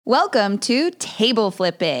Welcome to Table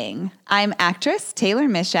Flipping. I'm actress Taylor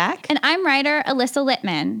Mishak. And I'm writer Alyssa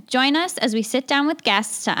Littman. Join us as we sit down with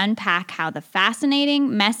guests to unpack how the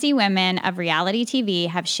fascinating, messy women of reality TV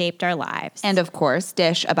have shaped our lives. And of course,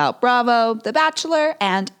 dish about Bravo, The Bachelor,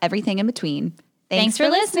 and everything in between. Thanks for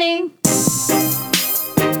listening.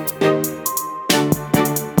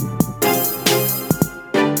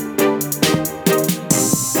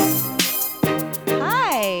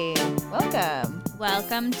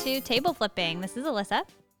 Welcome to Table Flipping. This is Alyssa.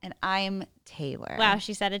 And I'm Taylor. Wow,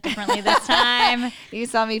 she said it differently this time. You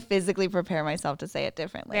saw me physically prepare myself to say it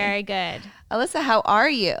differently. Very good. Alyssa, how are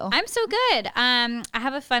you? I'm so good. I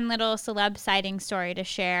have a fun little celeb sighting story to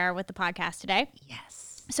share with the podcast today.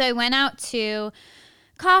 Yes. So I went out to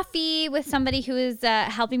coffee with somebody who is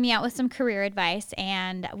helping me out with some career advice,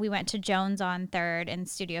 and we went to Jones on 3rd in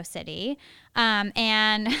Studio City.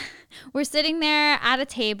 And we're sitting there at a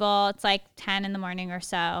table. It's like 10 in the morning or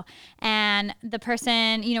so. And the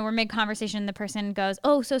person, we're mid-conversation. The person goes,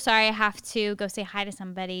 "Oh, so sorry. I have to go say hi to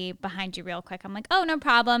somebody behind you real quick." I'm like, "Oh, no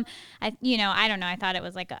problem." I don't know. I thought it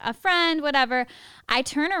was like a friend, whatever. I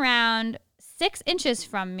turn around. 6 inches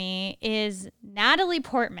from me is Natalie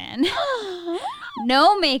Portman.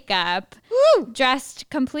 No makeup, dressed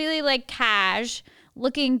completely like cash,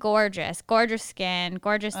 looking gorgeous. Gorgeous skin,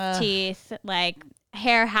 gorgeous teeth, like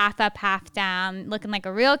hair half up, half down, looking like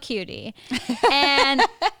a real cutie. And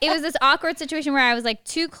it was this awkward situation where I was like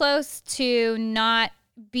too close to not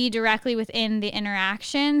be directly within the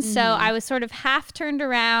interaction. So I was sort of half turned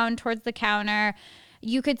around towards the counter.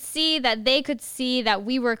 You could see that they could see that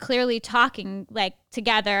we were clearly talking like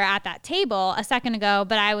together at that table a second ago.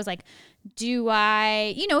 But I was like, do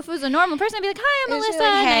I, if it was a normal person, I'd be like, "Hi, I'm Alyssa.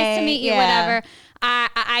 Like, hey, nice to meet you," whatever.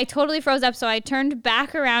 I totally froze up. So I turned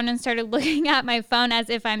back around and started looking at my phone as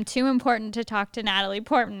if I'm too important to talk to Natalie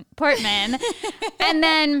Portman. And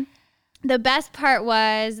then the best part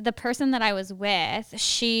was the person that I was with,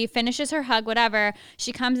 she finishes her hug, whatever.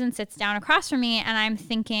 She comes and sits down across from me, and I'm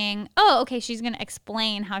thinking, oh, okay, she's going to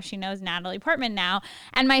explain how she knows Natalie Portman now.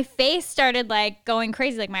 And my face started like going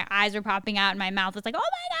crazy. Like my eyes were popping out and my mouth was like, "Oh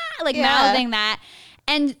my God," like mouthing that.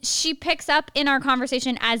 And she picks up in our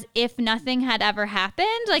conversation as if nothing had ever happened,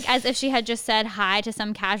 like as if she had just said hi to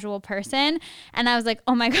some casual person. And I was like,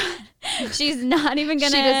 oh my God, she's not even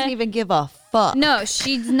gonna. She doesn't even give a fuck. No,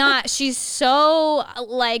 she's not. She's so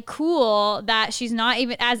like cool that she's not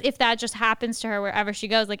even, as if that just happens to her wherever she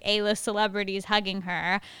goes, like A-list celebrities hugging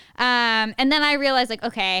her. And then I realized like,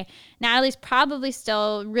 okay, Natalie's probably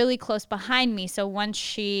still really close behind me. So once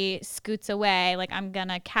she scoots away, like I'm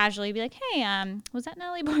gonna casually be like, "Hey, was that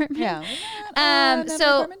Natalie Portman?" Yeah.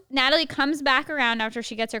 So Portman? Natalie comes back around after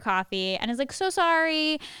she gets her coffee and is like, "So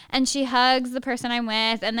sorry," and she hugs the person I'm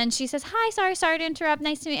with, and then she says, "Hi, sorry to interrupt.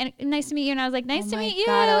 Nice to meet you." And I was like, "Nice to meet you."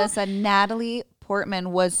 Oh my God, Alyssa, Natalie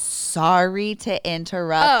Portman was sorry to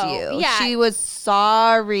interrupt you. Yeah. She was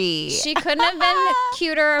sorry. She couldn't have been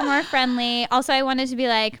cuter or more friendly. Also, I wanted to be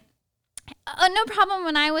like, "Oh, no problem.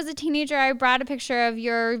 When I was a teenager, I brought a picture of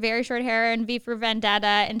your very short hair and V for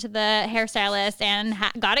Vendetta into the hairstylist and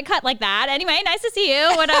got it cut like that. Anyway, nice to see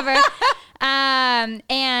you, whatever."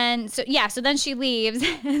 And so then she leaves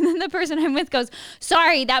and then the person I'm with goes,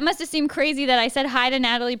 "Sorry, that must have seemed crazy that I said hi to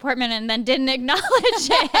Natalie Portman and then didn't acknowledge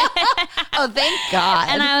it." Oh, thank God.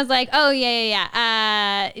 And I was like, "Oh,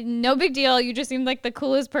 yeah. No big deal. You just seemed like the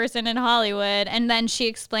coolest person in Hollywood." And then she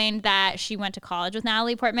explained that she went to college with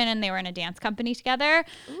Natalie Portman and they were in a dance company together.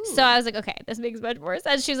 Ooh. So I was like, okay, this makes much more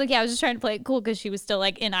sense. She was like, "Yeah, I was just trying to play it cool," because she was still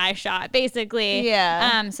like in eye shot, basically.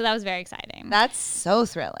 Yeah. So that was very exciting. That's so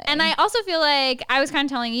thrilling. And I also feel like I was kind of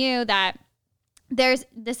telling you that this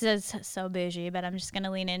is so bougie, but I'm just going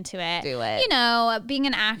to lean into it. Do it. Being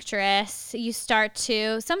an actress,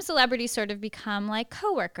 some celebrities sort of become like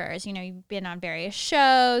coworkers. You've been on various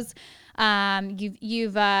shows.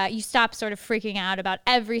 You stop sort of freaking out about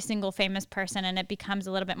every single famous person, and it becomes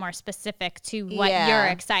a little bit more specific to what you're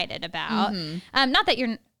excited about. Mm-hmm. Not that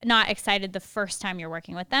you're not excited the first time you're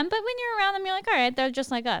working with them, but when you're around them, you're like, all right, they're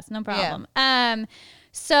just like us, no problem. Yeah.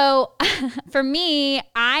 So for me,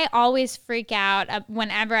 I always freak out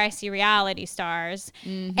whenever I see reality stars.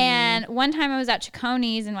 Mm-hmm. And one time I was at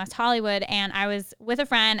Chiconi's in West Hollywood, and I was with a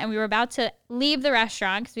friend, and we were about to leave the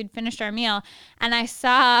restaurant because we'd finished our meal. And I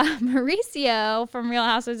saw Mauricio from Real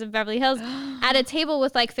Housewives of Beverly Hills at a table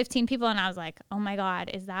with like 15 people. And I was like, oh my God,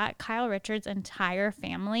 is that Kyle Richards' entire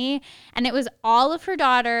family? And it was all of her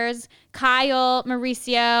daughters, Kyle,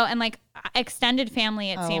 Mauricio, and like extended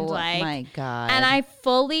family, it seemed like. Oh my God. And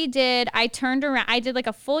I turned around, I did like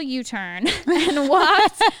a full U-turn and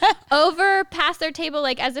walked over past their table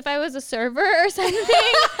like as if I was a server or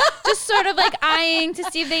something. Just sort of like eyeing to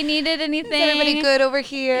see if they needed anything. Is everybody good over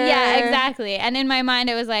here? Yeah, exactly. And in my mind,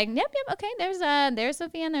 it was like, yep, okay. There's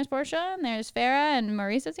Sophia and there's Portia and there's Farah and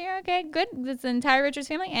Maurice is here. Okay, good. That's the entire Richards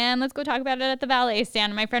family, and let's go talk about it at the valet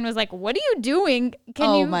stand. And my friend was like, "What are you doing?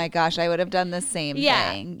 Oh my gosh, I would have done the same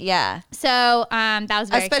thing. Yeah. So that was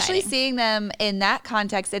very especially exciting. seeing them in that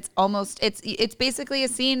context. It's basically a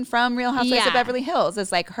scene from Real Housewives of Beverly Hills.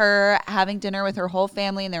 It's like her having dinner with her whole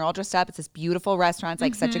family, and they're all dressed up. It's this beautiful restaurant. It's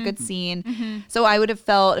like such a good scene. So I would have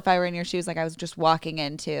felt, if I were in your shoes, like I was just walking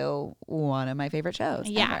into one of my favorite shows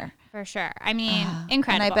ever. For sure. I mean,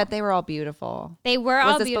 incredible. And I bet they were all beautiful. They were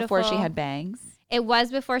all beautiful. Was this before she had bangs? It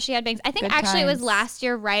was before she had bangs. I think it was last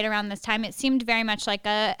year, right around this time. It seemed very much like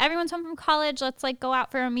everyone's home from college. Let's like go out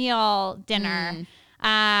for a meal, dinner.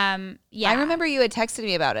 Yeah. I remember you had texted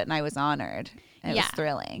me about it, and I was honored. It was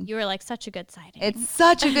thrilling. You were like, such a good sighting. It's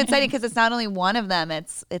such a good sighting because it's not only one of them,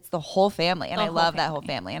 it's the whole family. And I love that whole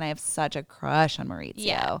family. And I have such a crush on Maurizio.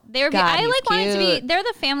 Yeah. They were I like wanted to be, they're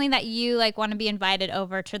the family that you like want to be invited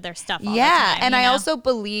over to their stuff all the time. And I also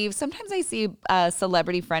believe, sometimes I see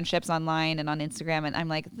celebrity friendships online and on Instagram, and I'm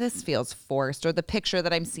like, this feels forced. Or the picture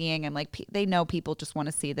that I'm seeing, I'm like, they know people just want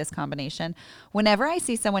to see this combination. Whenever I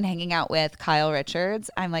see someone hanging out with Kyle Richards,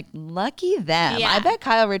 I'm like, lucky them. Yeah. I bet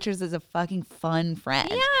Kyle Richards is a fucking fun friend.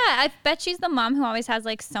 Yeah, I bet she's the mom who always has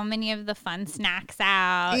like so many of the fun snacks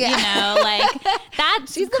out. Yeah. You know, like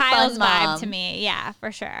that's Kyle's vibe to me. Yeah,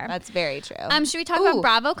 for sure. That's very true. Should we talk about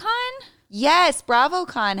BravoCon? Yes,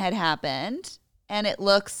 BravoCon had happened, and it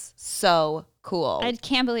looks so cool. I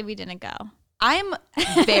can't believe we didn't go. I'm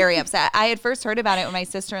very upset. I had first heard about it when my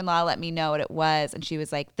sister-in-law let me know what it was, and she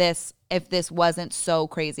was like, if this wasn't so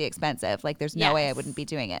crazy expensive, like there's no way I wouldn't be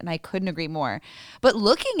doing it. And I couldn't agree more. But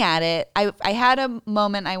looking at it, I had a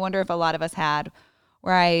moment, I wonder if a lot of us had,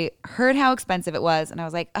 where I heard how expensive it was, and I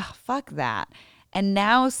was like, oh, fuck that. And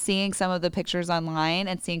now seeing some of the pictures online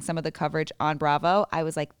and seeing some of the coverage on Bravo, I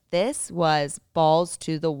was like, this was balls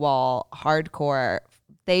to the wall, hardcore.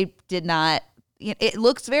 They did not. It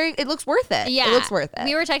looks worth it. Yeah. It looks worth it.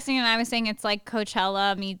 We were texting and I was saying it's like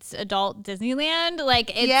Coachella meets adult Disneyland.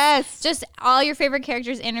 Like it's just all your favorite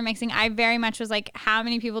characters intermixing. I very much was like, how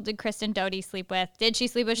many people did Kristen Doty sleep with? Did she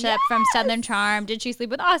sleep with Shep from Southern Charm? Did she sleep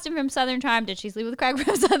with Austin from Southern Charm? Did she sleep with Craig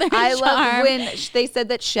from Southern Charm? I love when they said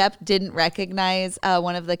that Shep didn't recognize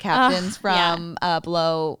one of the captains from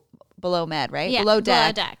Below Med, right? Yeah, Below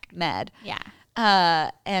Deck Med. Yeah.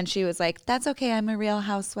 And she was like, that's okay. I'm a real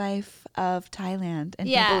housewife of Thailand. And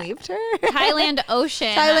he believed her. Thailand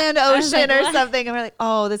Ocean or something. And we're like,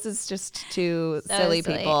 oh, this is just two silly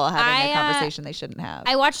people having a conversation they shouldn't have.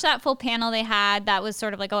 I watched that full panel they had. That was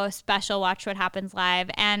sort of like a special Watch What Happens Live.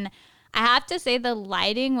 And I have to say the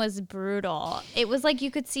lighting was brutal. It was like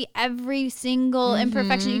you could see every single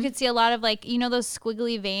imperfection. You could see a lot of like, you know, those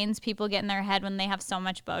squiggly veins people get in their head when they have so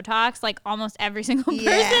much Botox. Like almost every single person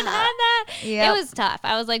had that. Yep. It was tough.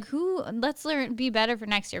 I was like, let's be better for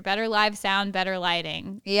next year. Better live sound, better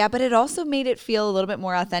lighting. Yeah, but it also made it feel a little bit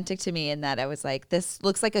more authentic to me in that I was like, this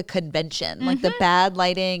looks like a convention. Like the bad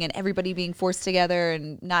lighting and everybody being forced together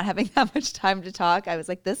and not having that much time to talk. I was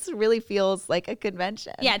like, this really feels like a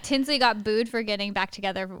convention. Yeah, Tinsley got booed for getting back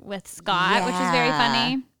together with Scott, which was very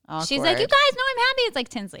funny. Awkward. She's like, you guys know I'm happy. It's like,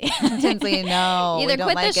 Tinsley. Tinsley, no. Either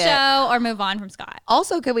quit the show or move on from Scott.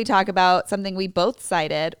 Also, could we talk about something we both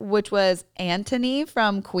cited, which was Anthony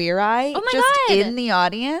from Queer Eye God. In the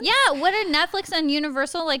audience? Yeah, what a Netflix and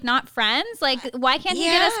Universal, like, not friends? Like, why can't he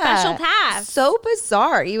get a special pass? So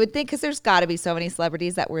bizarre. You would think, because there's got to be so many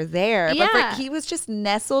celebrities that were there. Yeah. But he was just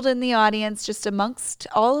nestled in the audience, just amongst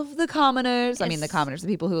all of the commoners. I mean, the commoners, the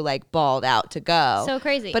people who, like, bawled out to go. So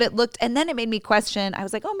crazy. But it looked, and then it made me question. I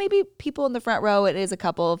was like, oh, maybe people in the front row, it is a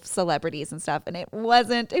couple of celebrities and stuff, and it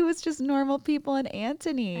wasn't. It was just normal people and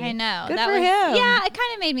Anthony. I know. Good for him. Yeah, it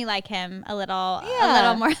kind of made me like him a little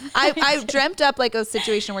more. I dreamt up like a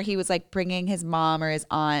situation where he was like bringing his mom or his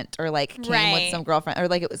aunt or like came with some girlfriend or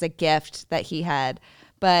like it was a gift that he had.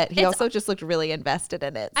 But he also just looked really invested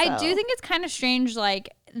in it. So. I do think it's kind of strange, like,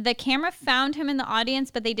 the camera found him in the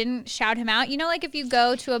audience, but they didn't shout him out. You know, like if you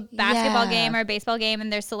go to a basketball game or a baseball game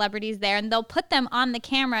and there's celebrities there and they'll put them on the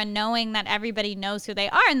camera knowing that everybody knows who they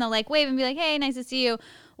are and they'll like wave and be like, hey, nice to see you.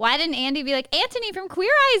 Why didn't Andy be like, Anthony from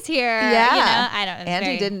Queer Eye's here? Yeah. You know, I don't know.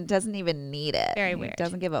 Andy doesn't even need it. Very weird. He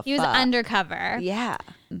doesn't give a fuck. He was undercover. Yeah.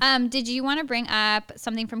 Did you want to bring up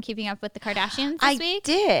something from Keeping Up with the Kardashians this week? I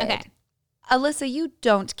did. Okay. Alyssa, you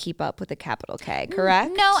don't keep up with a capital K,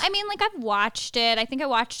 correct? No, I mean, like, I've watched it. I think I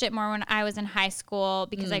watched it more when I was in high school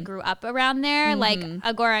because I grew up around there. Like,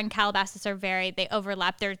 Agora and Calabasas are they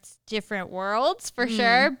overlap. They're different worlds for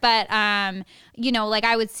sure. But, you know, like,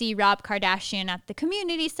 I would see Rob Kardashian at the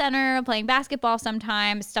community center playing basketball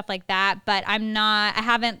sometimes, stuff like that. But I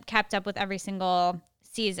haven't kept up with every single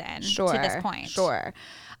season to this point. Sure.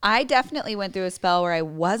 I definitely went through a spell where I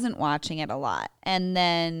wasn't watching it a lot. And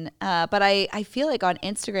then, but I feel like on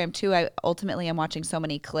Instagram too, I ultimately am watching so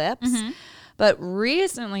many clips. But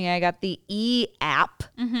recently I got the E app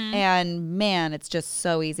and man, it's just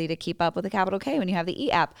so easy to keep up with a capital K when you have the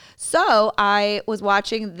E app. So I was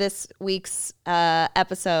watching this week's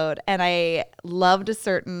episode and I loved a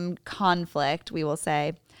certain conflict, we will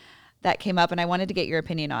say, that came up and I wanted to get your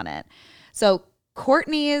opinion on it. So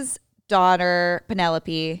Kourtney's daughter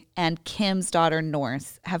Penelope and Kim's daughter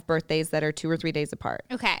North have birthdays that are 2 or 3 days apart.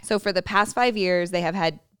 Okay. So for the past 5 years, they have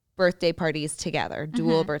had birthday parties together,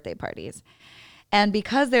 dual birthday parties. And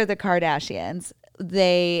because they're the Kardashians,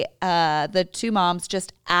 the two moms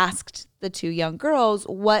just asked the 2 young girls,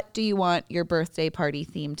 what do you want your birthday party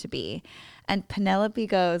theme to be? And Penelope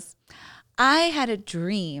goes, I had a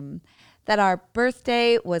dream that our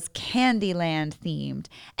birthday was Candyland themed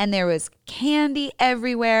and there was candy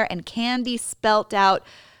everywhere and candy spelt out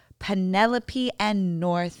Penelope and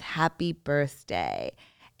North happy birthday.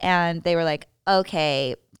 And they were like,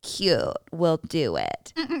 okay, cute, we'll do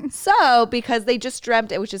it. So because they just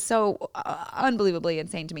dreamt it, which is so unbelievably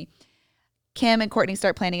insane to me, Kim and Kourtney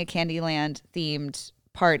start planning a Candyland themed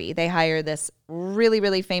party. They hire this really,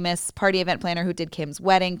 really famous party event planner who did Kim's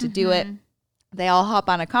wedding to do it. They all hop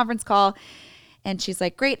on a conference call and she's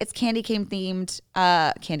like, great, it's Candyland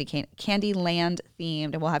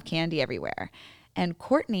themed and we'll have candy everywhere. And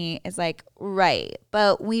Kourtney is like, right,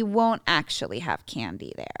 but we won't actually have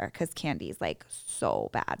candy there because candy's like so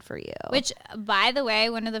bad for you. Which, by the way,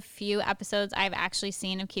 one of the few episodes I've actually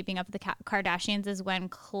seen of Keeping Up with the Kardashians is when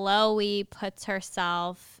Khloe puts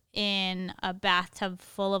herself in a bathtub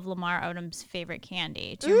full of Lamar Odom's favorite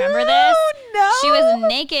candy. Do you remember this? No. She was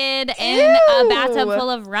naked in a bathtub full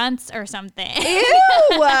of runts or something.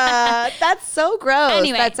 Ew. That's so gross.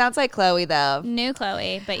 Anyway. That sounds like Khloe though. New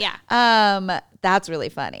Khloe, but yeah. That's really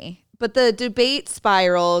funny. But the debate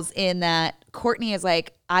spirals in that Kourtney is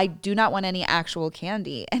like, I do not want any actual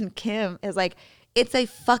candy. And Kim is like, it's a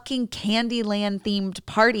fucking Candyland themed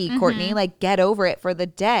party, Kourtney. Like, get over it for the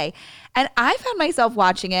day. And I found myself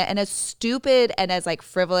watching it, and as stupid and as like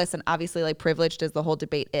frivolous and obviously like privileged as the whole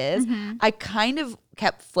debate is, I kind of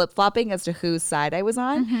kept flip-flopping as to whose side I was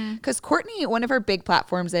on. Because Kourtney, one of her big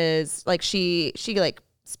platforms is like she like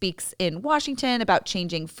speaks in Washington about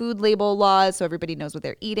changing food label laws so everybody knows what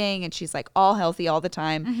they're eating, and she's like all healthy all the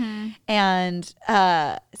time. And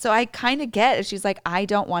so I kind of get it. She's like, I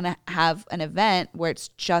don't want to have an event where it's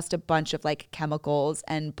just a bunch of like chemicals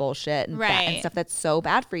and bullshit and, and stuff that's so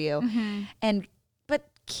bad for you. And but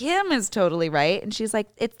Kim is totally right, and she's like,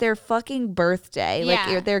 it's their fucking birthday.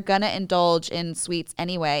 Like they're gonna indulge in sweets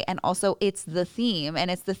anyway, and also it's the theme, and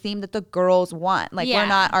it's the theme that the girls want. Like we're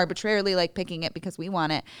not arbitrarily like picking it because we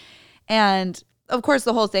want it. And of course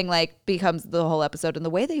the whole thing like becomes the whole episode, and the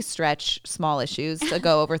way they stretch small issues to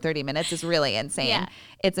go over 30 minutes is really insane.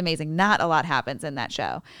 It's amazing. Not a lot happens in that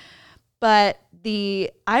show. But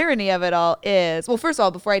the irony of it all is, well, first of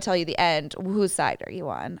all, before I tell you the end, whose side are you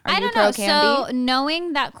on? Are you pro candy? So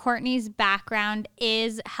knowing that Kourtney's background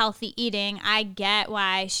is healthy eating, I get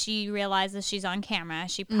why she realizes she's on camera.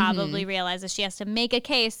 She probably realizes she has to make a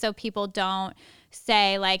case so people don't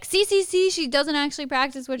say like, see, she doesn't actually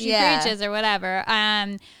practice what she preaches or whatever.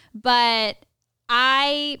 But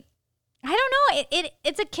I don't know.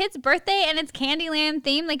 It's a kid's birthday and it's Candyland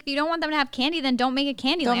themed. Like, if you don't want them to have candy, then don't make a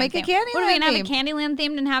Candyland. Don't make a Candyland. What are we gonna have a Candyland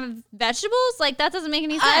themed and have vegetables? Like, that doesn't make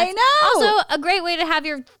any sense. I know. Also, a great way to have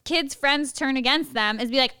your kids' friends turn against them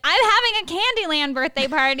is be like, I'm having a Candyland birthday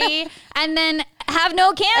party, and then have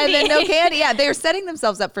no candy. And then no candy. Yeah, they're setting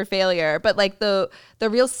themselves up for failure. But like the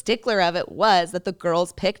real stickler of it was that the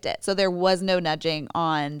girls picked it, so there was no nudging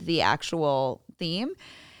on the actual theme.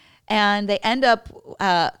 And they end up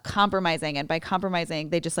compromising. And by compromising,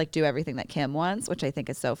 they just like do everything that Kim wants, which I think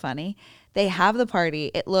is so funny. They have the party.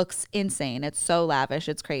 It looks insane. It's so lavish.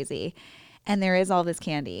 It's crazy. And there is all this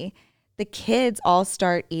candy. The kids all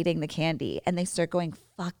start eating the candy and they start going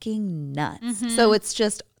fucking nuts. So it's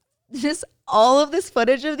just all of this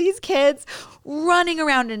footage of these kids running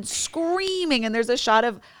around and screaming. And there's a shot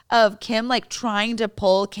of Kim like trying to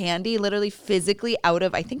pull candy literally physically out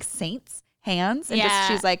of, I think, Saint's hands, and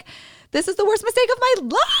she's like this is the worst mistake of my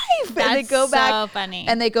life. That's and they go back, so funny.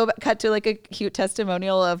 and they cut to like a cute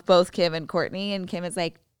testimonial of both Kim and Courtney. And Kim is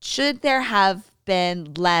like, should there have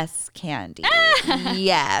been less candy?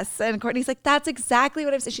 Yes. And Courtney's like, that's exactly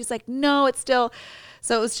what I've said. She's like, no, it's still.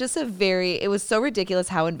 So it was just it was so ridiculous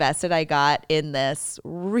how invested I got in this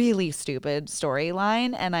really stupid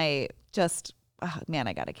storyline. And I just, oh man,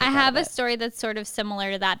 I got to. I have a story that's sort of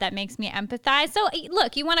similar to that makes me empathize. So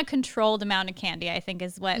look, you want a controlled amount of candy, I think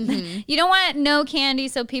is what, you don't want no candy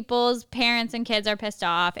so people's parents and kids are pissed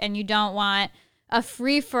off, and you don't want a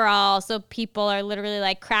free-for-all so people are literally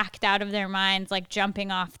like cracked out of their minds, like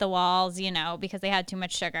jumping off the walls, you know, because they had too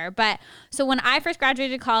much sugar. But so when I first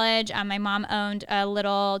graduated college, my mom owned a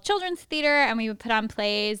little children's theater, and we would put on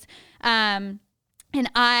plays. And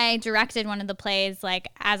I directed one of the plays, like,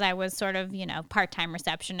 as I was sort of, you know, part-time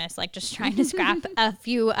receptionist, like just trying to scrap a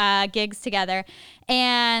few gigs together.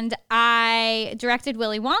 And I directed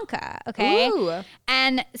Willy Wonka, okay? Ooh.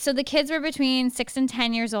 And so the kids were between 6 and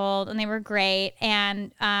 10 years old, and they were great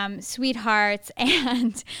and sweethearts.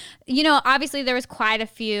 And, you know, obviously there was quite a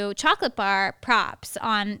few chocolate bar props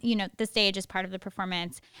on, you know, the stage as part of the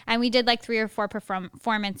performance. And we did like 3 or 4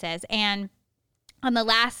 performances. And on the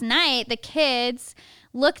last night, the kids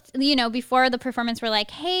looked, you know, before the performance, were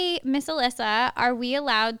like, hey, Miss Alyssa, are we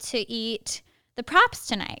allowed to eat the props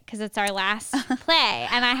tonight? Because it's our last play.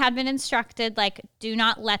 And I had been instructed, like, do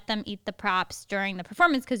not let them eat the props during the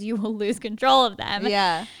performance because you will lose control of them.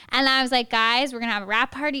 Yeah. And I was like, guys, we're going to have a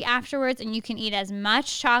wrap party afterwards, and you can eat as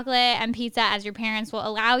much chocolate and pizza as your parents will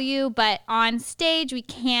allow you. But on stage, we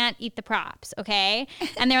can't eat the props, okay?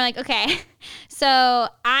 And they were like, okay. So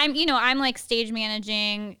I'm like stage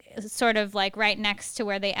managing sort of like right next to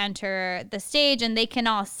where they enter the stage, and they can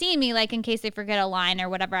all see me, like in case they forget a line or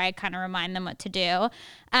whatever, I kind of remind them what to do.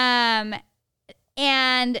 And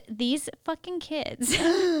these fucking kids,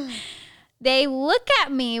 they look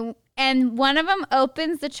at me, and one of them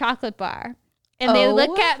opens the chocolate bar. And they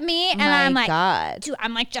look at me, and I'm like, dude,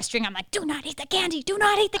 I'm like gesturing. I'm like, do not eat the candy. Do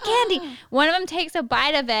not eat the candy. One of them takes a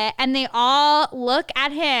bite of it, and they all look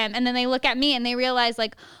at him, and then they look at me, and they realize,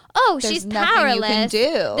 like, oh, There's she's nothing powerless. you can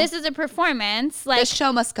do. This is a performance. Like, The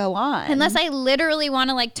show must go on. unless I literally want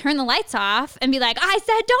to like turn the lights off and be like, I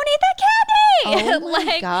said, don't eat the candy. Oh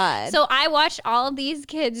my God. So I watched all of these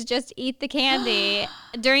kids just eat the candy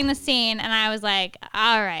during the scene, and I was like,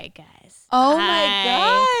 all right, guys. Oh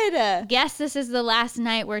my God. Guess this is the last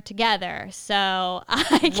night we're together, so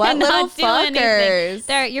I What little cannot do anything.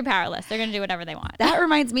 fuckers. You're powerless. They're gonna do whatever they want. That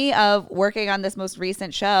reminds me of working on this most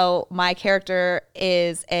recent show. My character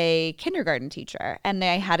is a kindergarten teacher, and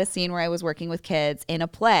I had a scene where I was working with kids in a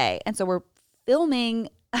play. And so we're filming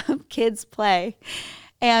a kids' play,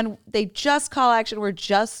 and they just call action. We're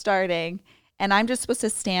just starting. And I'm just supposed to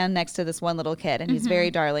stand next to this one little kid, and he's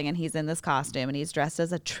very darling, and he's in this costume, and he's dressed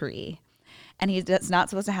as a tree. And he's not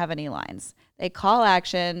supposed to have any lines. They call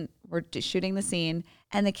action. We're shooting the scene.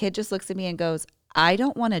 And the kid just looks at me and goes, I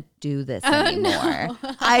don't want to do this anymore.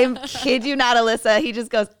 No. I kid you not, Alyssa. He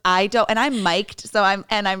just goes, I don't. And I'm mic'd. So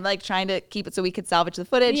I'm like trying to keep it so we could salvage the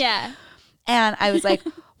footage. Yeah. And I was like,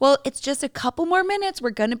 well, it's just a couple more minutes. We're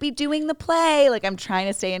going to be doing the play. Like, I'm trying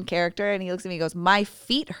to stay in character. And he looks at me and goes, my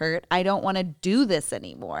feet hurt. I don't want to do this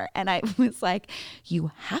anymore. And I was like,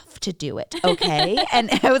 you have to do it. Okay. And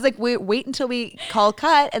I was like, wait until we call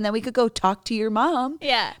cut, and then we could go talk to your mom.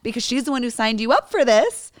 Yeah. Because she's the one who signed you up for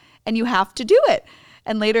this, and you have to do it.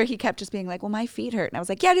 And later he kept just being like, well, my feet hurt. And I was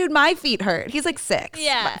like, yeah, dude, my feet hurt. He's like 6,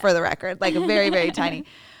 Yeah. for the record, like very, very tiny.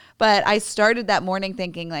 But I started that morning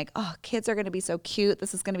thinking like, oh, kids are going to be so cute.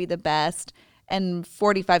 This is going to be the best. And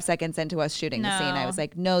 45 seconds into us shooting the scene, I was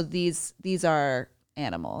like, no, these are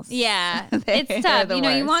animals. Yeah. It's tough. You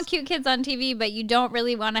know, you want cute kids on TV, but you don't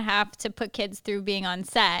really want to have to put kids through being on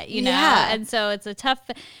set, you know? Yeah. And so it's a tough,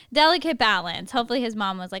 delicate balance. Hopefully his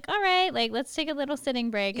mom was like, all right, like, let's take a little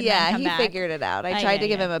sitting break and then come he back. figured it out. I tried to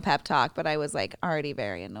give him a pep talk, but I was like already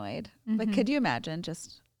very annoyed. But could you imagine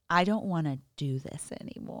just, I don't want to do this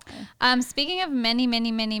anymore. Speaking of many,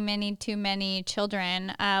 many, many, many, too many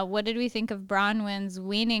children, what did we think of Bronwyn's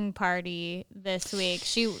weaning party this week?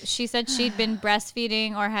 She said she'd been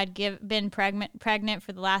breastfeeding or had been pregnant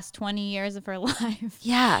for the last 20 years of her life.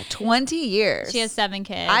 Yeah, 20 years. She has 7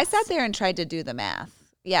 kids. I sat there and tried to do the math.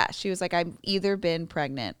 Yeah, she was like, I've either been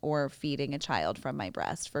pregnant or feeding a child from my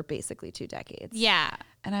breast for basically 2 decades. Yeah.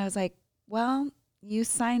 And I was like, well, you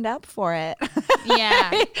signed up for it.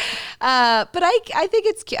 Yeah. But I think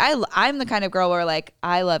it's cute. I'm the kind of girl where like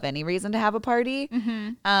I love any reason to have a party.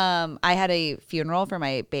 I had a funeral for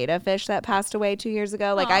my beta fish that passed away 2 years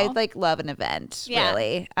ago. Like I like love an event, Yeah.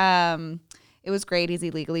 really. It was great. He's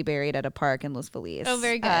illegally buried at a park in Los Feliz. Oh,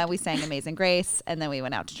 very good. We sang Amazing Grace, and then we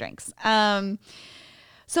went out to drinks.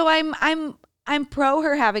 So I'm pro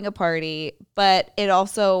her having a party, but it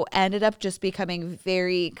also ended up just becoming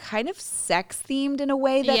very kind of sex themed in a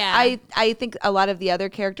way that I think a lot of the other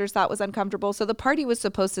characters thought was uncomfortable. So the party was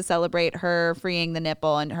supposed to celebrate her freeing the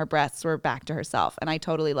nipple and her breasts were back to herself. And I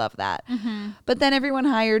totally love that. Mm-hmm. But then everyone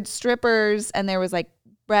hired strippers and there was like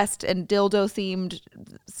breast and dildo themed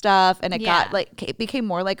stuff. And it it became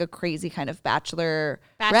more like a crazy kind of bachelorette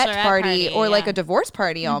party or like a divorce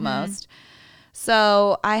party almost.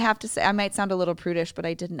 So I have to say, I might sound a little prudish, but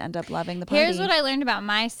I didn't end up loving the party. Here's what I learned about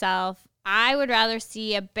myself. I would rather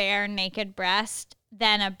see a bare naked breast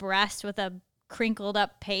than a breast with a crinkled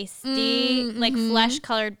up pasty, like flesh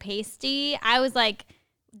colored pasty. I was like,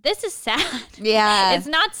 this is sad. Yeah. It's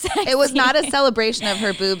not sexy. It was not a celebration of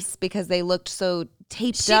her boobs because they looked so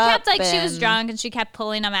taped up. She was drunk and she kept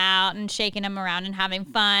pulling them out and shaking them around and having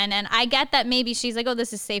fun. And I get that maybe she's like, oh,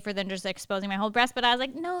 this is safer than just exposing my whole breast. But I was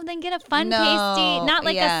like, no, then get a fun pasty. Not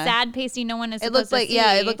like a sad pasty no one is supposed to see.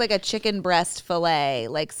 Yeah, it looked like a chicken breast fillet,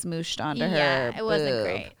 like smooshed onto her Yeah, it wasn't boob.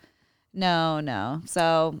 great. No.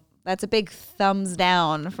 So that's a big thumbs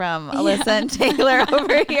down from Alyssa and Taylor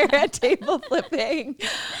over here at Table Flipping.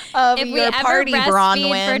 If we your ever party,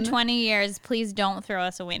 breastfeed Bronwyn. for 20 years, please don't throw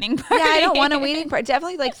us a weaning party. Yeah, I don't want a wedding party.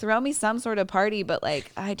 Definitely like throw me some sort of party, but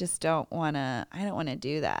like I just don't want to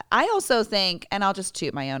do that. I also think, and I'll just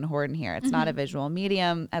toot my own horn here. It's not a visual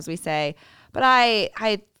medium, as we say, but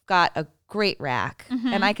I got a great rack,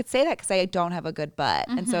 and I could say that because I don't have a good butt,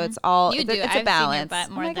 and so it's all You do. it's I've a balance. seen your butt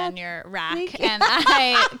more than God. your rack, Thank you. and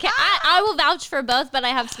I will vouch for both. But I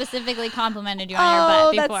have specifically complimented you on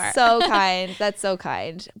your butt before. That's so kind. That's so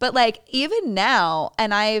kind. But like even now,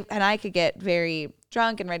 and I could get very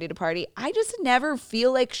drunk and ready to party. I just never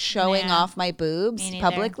feel like showing off my boobs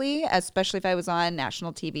publicly, especially if I was on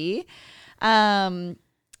national TV. And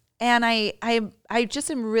I just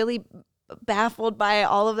am really baffled by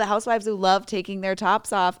all of the housewives who love taking their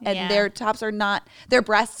tops off, and their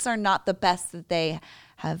breasts are not the best that they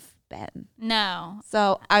have been. No.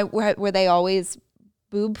 So were they always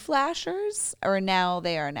boob flashers, or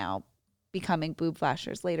they are becoming boob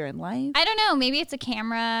flashers later in life? I don't know. Maybe it's a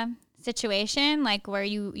camera situation, like where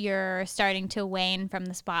you're starting to wane from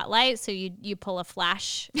the spotlight, so you pull a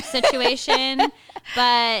flash situation.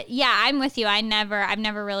 But yeah, I'm with you. I've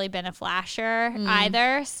never really been a flasher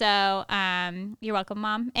either. So you're welcome,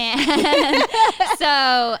 Mom. And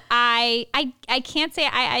so I can't say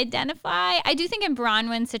I identify. I do think in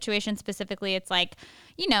Bronwyn's situation specifically, it's like,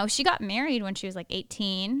 she got married when she was like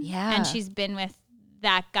 18. Yeah. And she's been with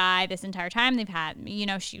that guy this entire time. They've had,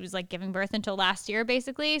 she was like giving birth until last year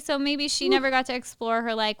basically. So maybe she never got to explore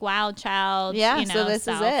her like wild child. Yeah. So this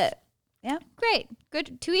is it. Yeah. Great.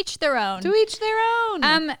 Good. To each their own. To each their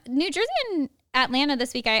own. New Jersey and Atlanta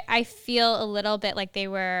this week, I feel a little bit like they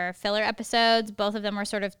were filler episodes. Both of them were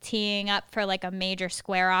sort of teeing up for like a major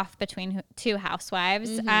square off between two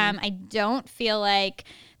housewives. I don't feel like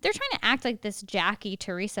they're trying to act like this Jackie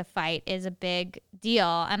Teresa fight is a big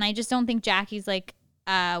deal. And I just don't think Jackie's like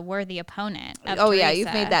worthy opponent of Teresa. Yeah,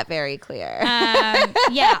 you've made that very clear.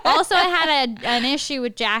 Yeah. Also, I had an issue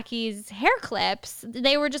with Jackie's hair clips.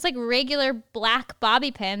 They were just like regular black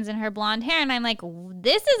bobby pins in her blonde hair, and I'm like,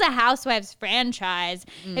 this is a Housewives franchise.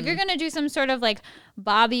 If you're gonna do some sort of like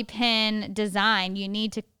bobby pin design, you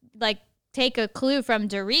need to like take a clue from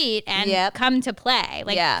Dorit and come to play.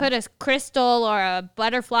 Like put a crystal or a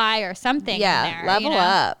butterfly or something in there. Level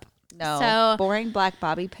up. No, so, boring black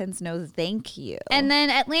bobby pins, no thank you. And then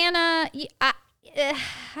Atlanta,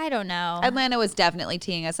 I don't know. Atlanta was definitely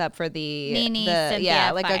teeing us up for the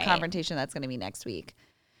Cynthia like fight. A confrontation that's going to be next week.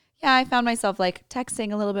 Yeah, I found myself like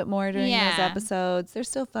texting a little bit more during those episodes. They're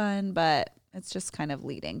still fun, but it's just kind of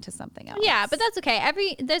leading to something else. Yeah, but that's okay.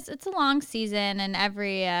 It's a long season, and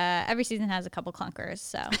every season has a couple clunkers,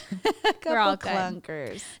 so we're all good.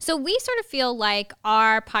 Clunkers. So we sort of feel like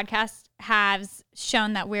our podcast has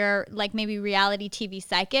shown that we're like maybe reality TV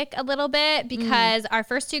psychic a little bit, because our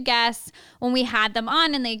first two guests, when we had them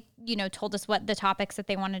on and they, told us what the topics that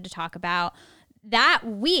they wanted to talk about, that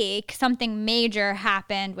week, something major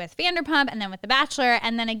happened with Vanderpump and then with The Bachelor.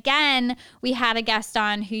 And then again, we had a guest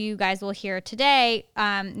on who you guys will hear today,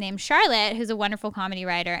 named Charlotte, who's a wonderful comedy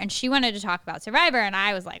writer. And she wanted to talk about Survivor. And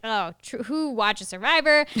I was like, oh, who watches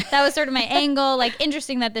Survivor? That was sort of my angle. Like,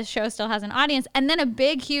 interesting that this show still has an audience. And then a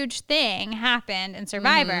big, huge thing happened in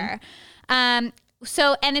Survivor.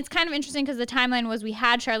 So, and it's kind of interesting because the timeline was we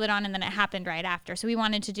had Charlotte on and then it happened right after. So we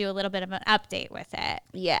wanted to do a little bit of an update with it.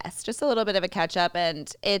 Yes, just a little bit of a catch up.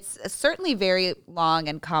 And it's certainly very long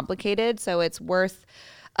and complicated. So it's worth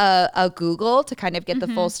a Google to kind of get the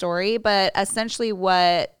full story. But essentially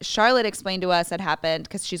what Charlotte explained to us had happened,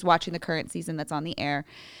 because she's watching the current season that's on the air,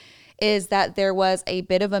 is that there was a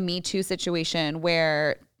bit of a Me Too situation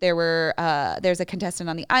where there's a contestant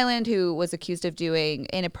on the island who was accused of doing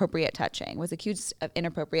inappropriate touching.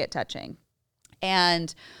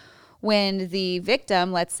 And when the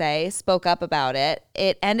victim, let's say, spoke up about it,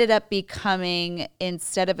 it ended up becoming,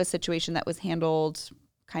 instead of a situation that was handled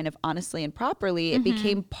kind of honestly and properly, it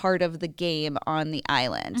became part of the game on the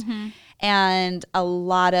island. And a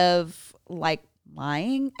lot of like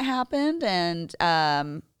lying happened, and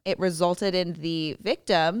it resulted in the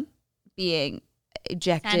victim being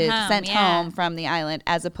sent home from the island,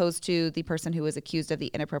 as opposed to the person who was accused of the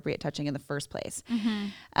inappropriate touching in the first place.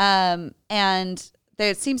 And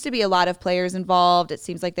there seems to be a lot of players involved. It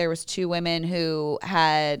seems like there was 2 women who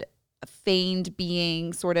had feigned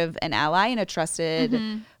being sort of an ally and a trusted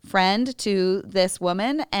friend to this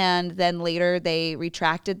woman, and then later they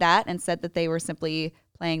retracted that and said that they were simply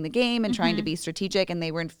playing the game and trying to be strategic, and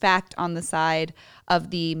they were in fact on the side of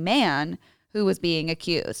the man who was being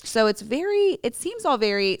accused. So it seems all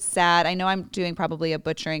very sad. I know I'm doing probably a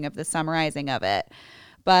butchering of the summarizing of it,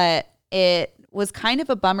 but it was kind of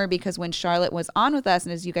a bummer, because when Charlotte was on with us,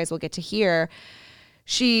 and as you guys will get to hear,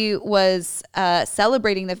 she was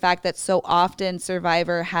celebrating the fact that so often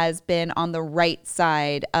Survivor has been on the right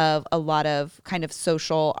side of a lot of kind of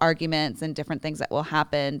social arguments and different things that will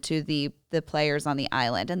happen to the players on the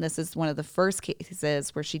island. And this is one of the first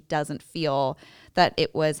cases where she doesn't feel that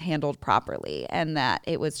it was handled properly, and that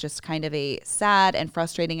it was just kind of a sad and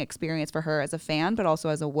frustrating experience for her as a fan, but also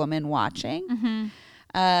as a woman watching.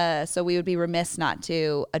 So we would be remiss not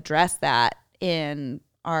to address that in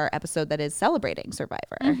our episode that is celebrating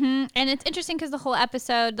Survivor. And it's interesting because the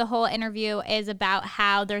whole interview is about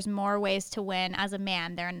how there's more ways to win as a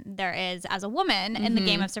man there is as a woman in the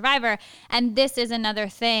game of Survivor. And this is another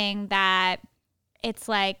thing that it's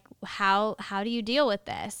like, how do you deal with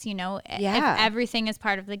this? You know, if everything is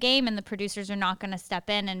part of the game and the producers are not going to step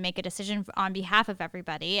in and make a decision on behalf of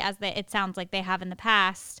everybody, it sounds like they have in the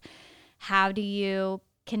past, how do you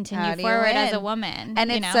continue forward as a woman?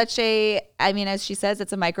 And it's such a, I mean, as she says,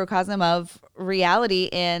 it's a microcosm of reality,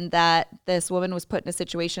 in that this woman was put in a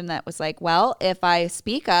situation that was like, well, if I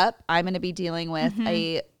speak up, I'm going to be dealing with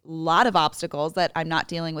a lot of obstacles that I'm not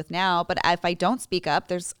dealing with now. But if I don't speak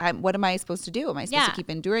up, what am I supposed to do? Am I supposed to keep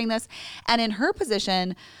enduring this? And in her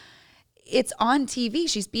position, it's on TV.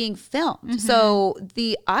 She's being filmed. So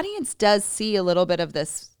the audience does see a little bit of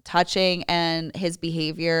this touching and his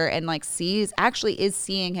behavior, and like is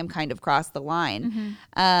seeing him kind of cross the line.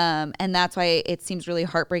 And that's why it seems really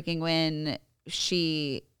heartbreaking when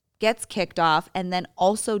she gets kicked off and then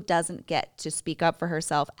also doesn't get to speak up for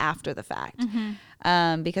herself after the fact.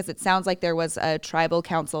 Because it sounds like there was a tribal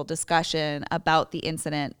council discussion about the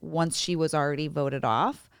incident once she was already voted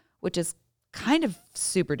off, which is kind of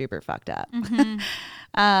super duper fucked up.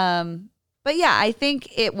 But yeah, I think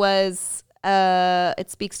it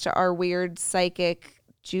speaks to our weird psychic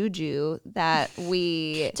juju that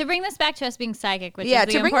to bring this back to us being psychic, which is the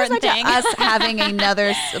to bring this important back thing. To us having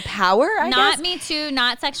another power, not guess. Me Too,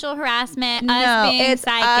 not sexual harassment. It's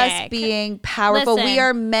psychic. us being powerful. Listen, we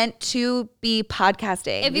are meant to be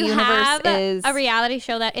podcasting. If you have a reality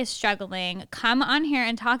show that is struggling, come on here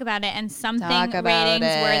and talk about it, and something ratings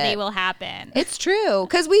worthy will happen. It's true,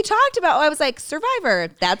 because we talked about, I was like, Survivor,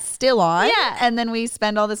 that's still on. Yeah. And then we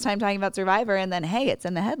spend all this time talking about Survivor, and then hey, it's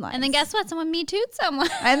in the headlines. And then guess what? Someone Me Too'd someone.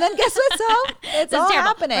 And then guess what? So it's all terrible.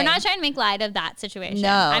 happening. We're not trying to make light of that situation. No,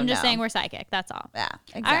 I'm just saying we're psychic. That's all. Yeah,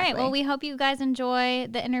 exactly. All right. Well, we hope you guys enjoy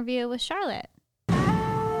the interview with Charlotte.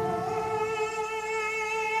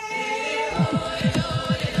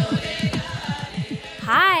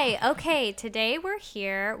 Hi. Okay. Today we're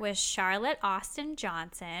here with Charlotte Austin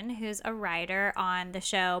Johnson, who's a writer on the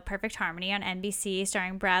show Perfect Harmony on NBC,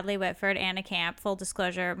 starring Bradley Whitford, Anna Camp. Full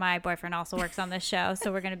disclosure, my boyfriend also works on this show,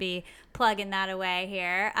 so we're going to be plugging that away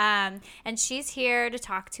here. And she's here to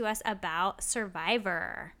talk to us about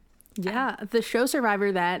Survivor. Yeah, the show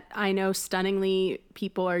Survivor that I know stunningly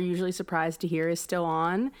people are usually surprised to hear is still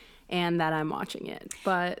on, and that I'm watching it.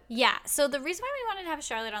 But yeah, so the reason why we wanted to have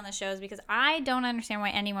Charlotte on the show is because I don't understand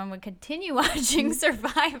why anyone would continue watching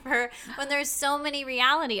Survivor when there's so many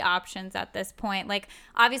reality options at this point. Like,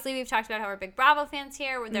 obviously we've talked about how we're big Bravo fans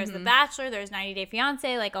here. There's The Bachelor, there's 90 Day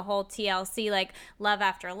Fiancé, like a whole TLC, like Love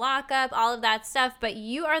After Lockup, all of that stuff. But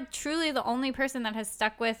you are truly the only person that has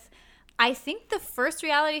stuck with, I think, the first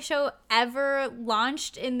reality show ever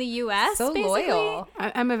launched in the U.S. So basically. loyal.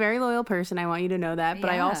 I'm a very loyal person. I want you to know that.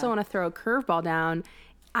 But I also want to throw a curveball down.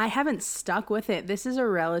 I haven't stuck with it. This is a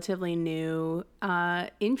relatively new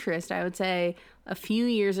interest. I would say a few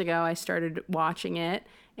years ago I started watching it,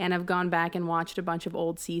 and I've gone back and watched a bunch of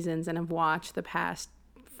old seasons, and I've watched the past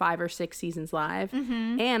 5 or 6 seasons live.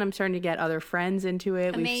 And I'm starting to get other friends into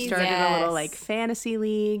it. Amazing. We've started a little like fantasy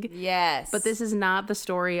league. Yes. But this is not the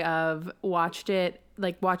story of watched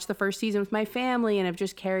the first season with my family and have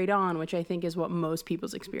just carried on, which I think is what most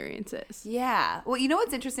people's experience is. Yeah. Well, you know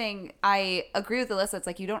what's interesting? I agree with Alyssa. It's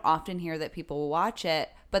like you don't often hear that people watch it,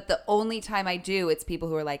 but the only time I do, it's people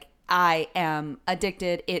who are like, I am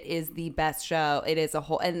addicted. It is the best show. It is a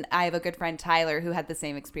whole, and I have a good friend, Tyler, who had the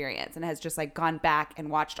same experience and has just like gone back and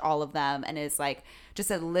watched all of them and is like just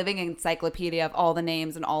a living encyclopedia of all the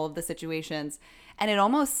names and all of the situations. And it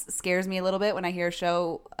almost scares me a little bit when I hear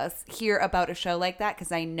about a show like that,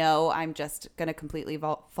 because I know I'm just going to completely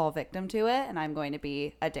fall victim to it and I'm going to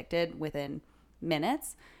be addicted within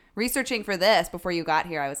minutes. Researching for this before you got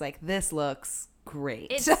here, I was like, this looks great.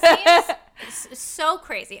 It seems so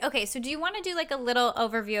crazy. Okay, so do you want to do like a little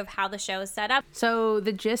overview of how the show is set up? So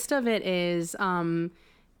the gist of it is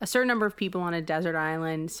a certain number of people on a desert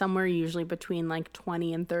island, somewhere usually between like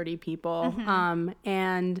 20 and 30 people.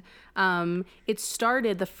 It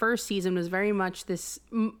started, the first season was very much this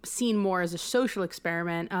seen more as a social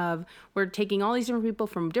experiment of we're taking all these different people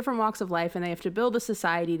from different walks of life and they have to build a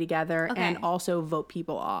society together and also vote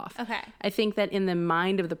people off. Okay. I think that in the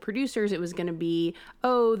mind of the producers, it was going to be,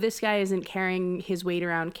 oh, this guy isn't carrying his weight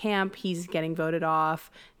around camp. He's getting voted off.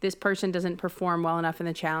 This person doesn't perform well enough in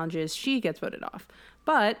the challenges. She gets voted off.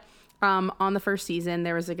 But on the first season,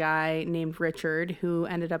 there was a guy named Richard who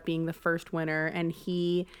ended up being the first winner, and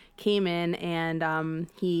he came in and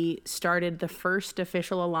he started the first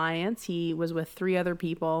official alliance. He was with 3 other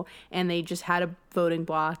people, and they just had a voting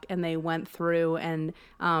block, and they went through and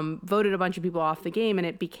voted a bunch of people off the game, and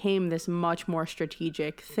it became this much more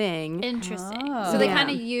strategic thing. Interesting. So they kind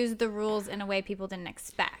of used the rules in a way people didn't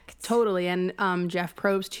expect. Totally. And Jeff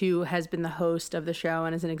Probst, who has been the host of the show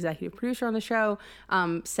and is an executive producer on the show,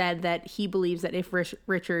 said that he believes that if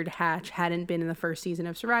Richard Hatch hadn't been in the first season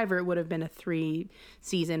of Survivor, it would have been a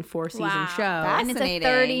 3-season, 4-season show. And it's a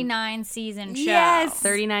 39 season show. Yes.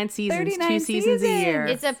 39 seasons, 39 2 seasons a year.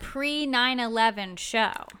 It's a pre 9/11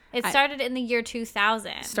 show. It started in the year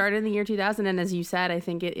 2000. Started in the year 2000, and as you said, I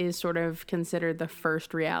think it is sort of considered the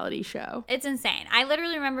first reality show. It's insane. I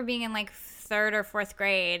literally remember being in like 3rd or 4th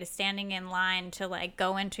grade, standing in line to like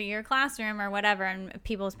go into your classroom or whatever, and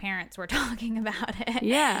people's parents were talking about it.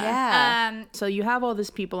 Yeah. So you have all these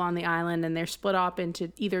people on the island, and they're split up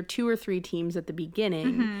into either 2 or 3 teams at the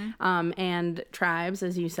beginning, and tribes,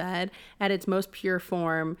 as you said, at its most pure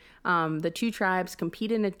form. The 2 tribes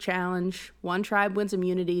compete in a challenge. One tribe wins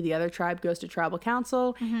immunity, the other tribe goes to tribal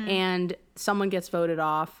council, and someone gets voted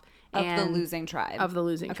off. Of the losing tribe.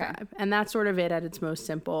 Tribe. And that's sort of it at its most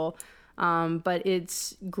simple. But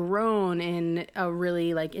it's grown in a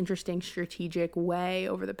really like interesting strategic way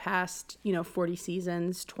over the past, 40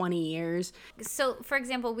 seasons, 20 years. So, for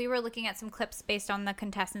example, we were looking at some clips based on the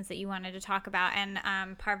contestants that you wanted to talk about, and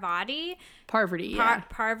Parvati.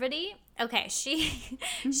 Okay,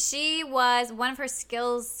 she was, one of her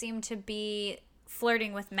skills seemed to be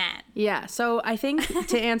flirting with men. Yeah, so I think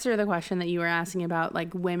to answer the question that you were asking about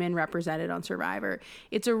like women represented on Survivor,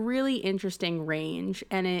 it's a really interesting range,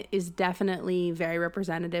 and it is definitely very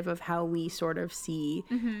representative of how we sort of see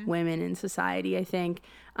women in society. I think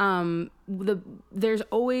there's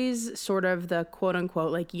always sort of the quote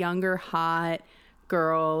unquote like younger hot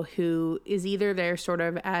girl who is either there sort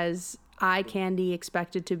of as eye candy,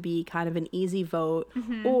 expected to be kind of an easy vote,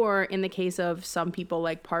 or in the case of some people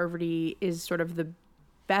like Parvati is sort of the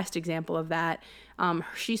best example of that.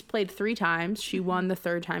 She's played 3 times. She won the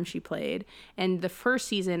 3rd time she played. And the first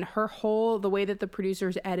season, the way that the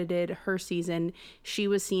producers edited her season, she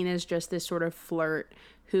was seen as just this sort of flirt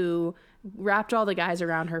who wrapped all the guys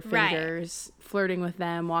around her fingers, flirting with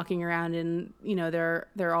them, walking around in,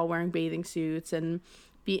 they're all wearing bathing suits, and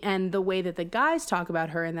the way that the guys talk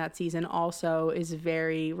about her in that season also is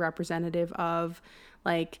very representative of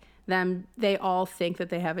like them. They all think that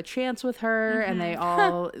they have a chance with her, and they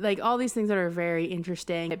all like all these things that are very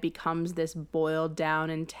interesting. It becomes this boiled down,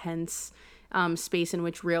 intense space in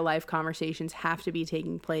which real life conversations have to be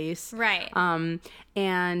taking place. Right.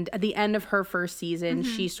 And at the end of her first season,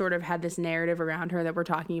 she sort of had this narrative around her that we're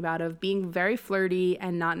talking about of being very flirty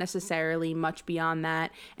and not necessarily much beyond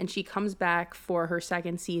that. And she comes back for her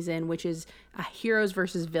second season, which is a heroes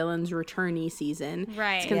versus villains returnee season.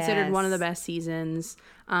 Right. It's considered one of the best seasons.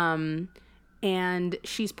 and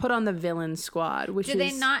she's put on the villain squad, which Do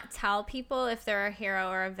they not tell people if they're a hero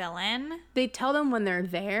or a villain? They tell them when they're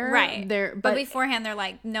there. Right. But beforehand, they're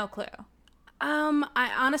like, no clue.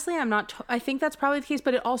 I honestly, I'm not, I think that's probably the case,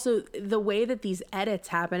 but it also, the way that these edits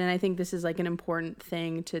happen, and I think this is like an important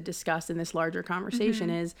thing to discuss in this larger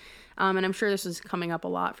conversation is, and I'm sure this is coming up a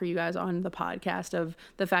lot for you guys on the podcast, of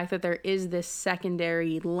the fact that there is this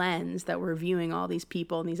secondary lens that we're viewing all these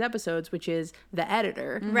people in these episodes, which is the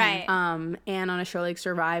editor. Right. And on a show like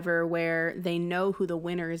Survivor, where they know who the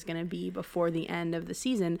winner is going to be before the end of the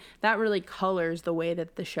season, that really colors the way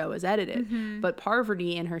that the show is edited. But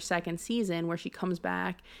Parvati in her second season, where she comes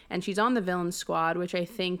back and she's on the villain squad, which I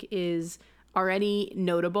think is already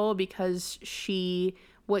notable because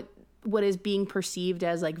what is being perceived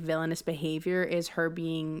as like villainous behavior is her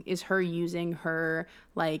using her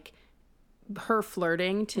like her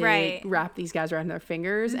flirting to wrap these guys around their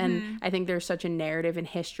fingers. And I think there's such a narrative and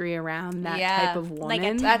history around that type of woman.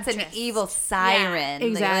 Like that's an evil siren.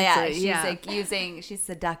 Exactly. She's like she's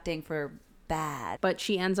seducting for bad. But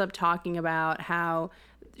she ends up talking about how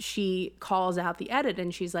she calls out the edit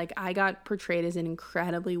and she's like, I got portrayed as an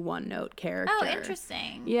incredibly one-note character. Oh,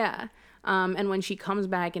 interesting. Yeah. And when she comes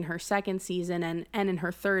back in her second season and in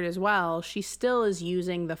her third as well, she still is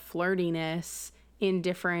using the flirtiness in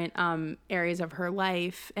different areas of her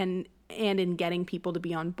life and in getting people to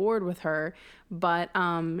be on board with her. But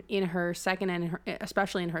in her second and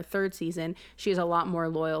especially in her third season, she has a lot more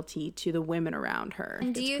loyalty to the women around her.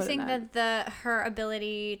 And do you think that her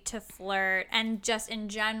ability to flirt and just in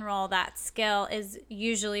general that skill is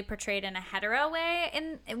usually portrayed in a hetero way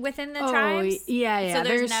within the tribes? Yeah. So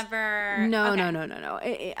there's never no. In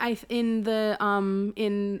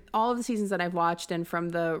all of the seasons that I've watched and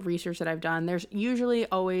from the research that I've done, there's usually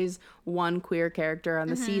always one queer character on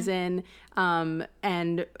the season,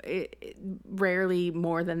 and rarely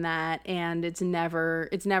more than that, and it's never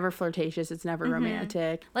flirtatious, it's never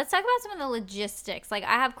romantic. Let's talk about some of the logistics. Like,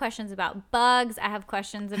 I have questions about bugs, I have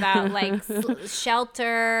questions about like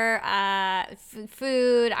shelter,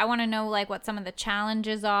 food. I want to know like what some of the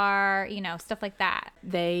challenges are, stuff like that.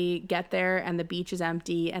 They get there and the beach is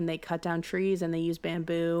empty and they cut down trees and they use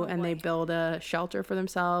bamboo and they build a shelter for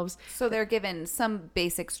themselves. So they're given some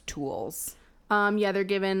basic tools. They're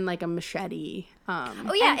given like a machete. Am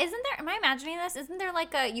I imagining this? Isn't there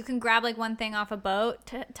like you can grab like one thing off a boat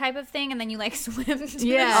type of thing and then you like swim to the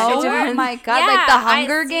shore? My God, like the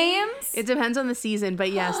Hunger Games? It depends on the season,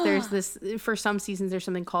 but yes, there's this, for some seasons, there's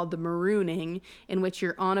something called the marooning, in which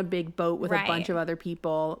you're on a big boat with a bunch of other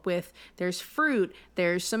people there's fruit,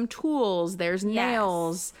 there's some tools, there's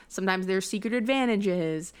nails, sometimes there's secret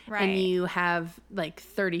advantages, and you have like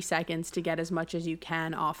 30 seconds to get as much as you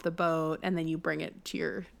can off the boat, and then you bring it to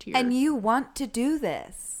your And you want to do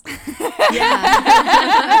this.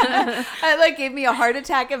 Yeah. It like gave me a heart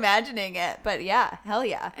attack imagining it, but yeah, hell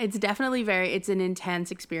yeah. It's definitely it's an intense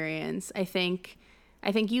experience. I think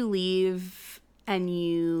you leave and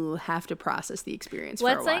you have to process the experience for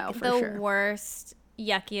a while. What's like the worst,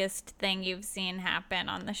 yuckiest thing you've seen happen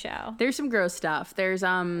on the show? There's some gross stuff. There's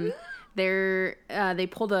they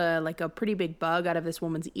pulled a pretty big bug out of this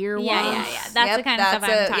woman's ear once. Yeah. That's the kind of stuff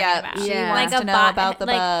I'm talking about. She wants to know about the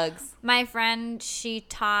bugs. My friend, she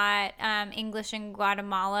taught English in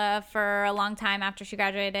Guatemala for a long time after she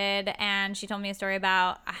graduated, and she told me a story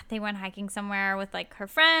about they went hiking somewhere with like her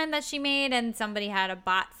friend that she made, and somebody had a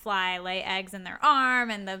bot fly lay eggs in their arm,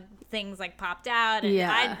 and the things like popped out.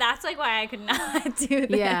 And that's like why I could not do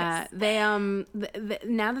this. Yeah, they now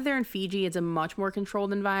that they're in Fiji, it's a much more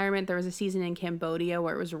controlled environment. There was a season in Cambodia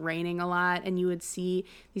where it was raining a lot, and you would see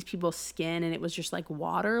these people's skin, and it was just like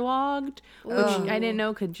waterlogged, which I didn't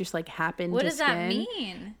know could just like happen. What to does skin. that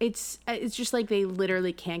mean? It's just like they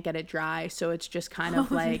literally can't get it dry, so it's just kind of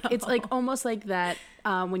it's like almost like that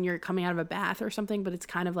when you're coming out of a bath or something, but it's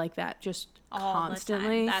kind of like that just all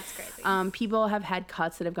constantly. The time. That's crazy. People have had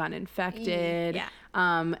cuts that have gotten infected. Yeah.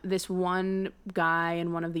 This one guy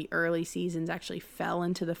in one of the early seasons actually fell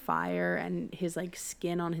into the fire and his like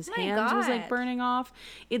skin on his hands was like burning off.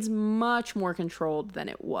 It's much more controlled than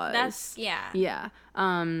it was. Yeah.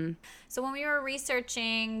 So when we were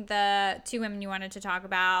researching the two women you wanted to talk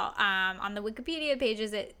about, on the Wikipedia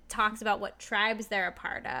pages, it talks about what tribes they're a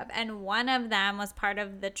part of. And one of them was part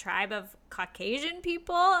of the tribe of Caucasian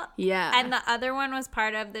people. Yeah. And the other one was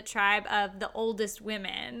part of the tribe of the oldest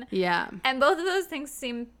women. Yeah. And both of those things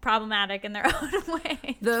seem problematic in their own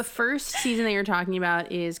way. The first season that you're talking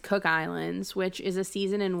about is Cook Islands, which is a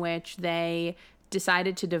season in which they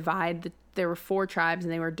decided to divide there were 4 tribes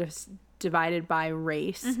and they were divided by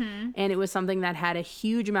race, and it was something that had a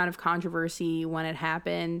huge amount of controversy when it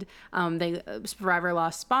happened. Survivor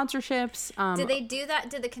lost sponsorships. Did they do that?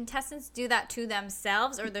 Did the contestants do that to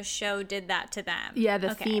themselves, or the show did that to them? Yeah,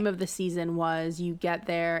 the theme of the season was you get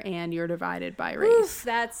there and you're divided by race. Oof,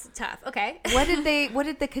 that's tough. Okay. What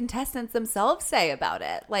did the contestants themselves say about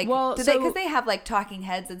it? Like, because they have like talking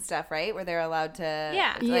heads and stuff, right? Where they're allowed to.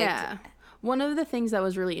 Yeah. Yeah. One of the things that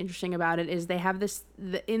was really interesting about it is they have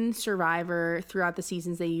in Survivor throughout the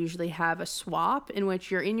seasons, they usually have a swap in which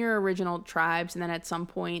you're in your original tribes, and then at some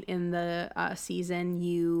point in the season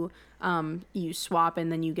you swap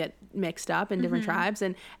and then you get mixed up in different tribes.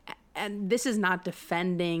 And this is not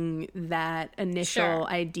defending that initial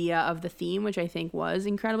idea of the theme, which I think was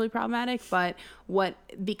incredibly problematic. But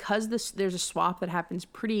because there's a swap that happens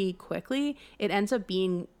pretty quickly, it ends up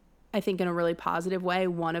being, I think in a really positive way,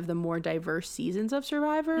 one of the more diverse seasons of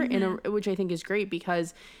Survivor, which I think is great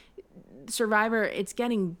because Survivor, it's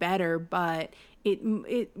getting better, but it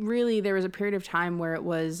really, there was a period of time where it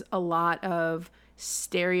was a lot of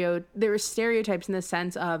there were stereotypes in the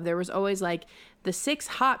sense of there was always like the 6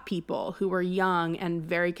 hot people who were young and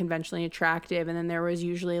very conventionally attractive, and then there was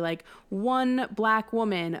usually like one black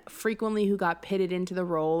woman frequently who got pitted into the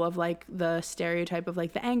role of like the stereotype of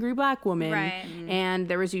like the angry black woman, right. And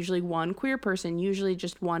there was usually one queer person, usually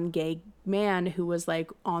just one gay man who was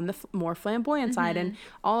like on the more flamboyant side, and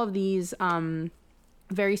all of these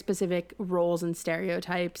very specific roles and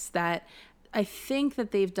stereotypes that I think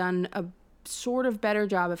that they've done a sort of better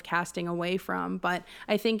job of casting away from. But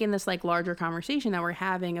I think in this like larger conversation that we're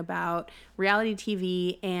having about reality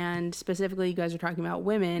TV, and specifically you guys are talking about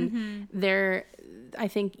women, I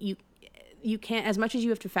think you can't, as much as you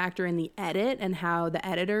have to factor in the edit and how the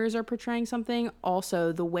editors are portraying something,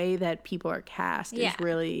 also the way that people are cast is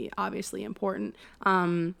really obviously important.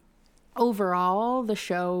 Overall, the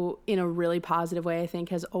show in a really positive way, I think,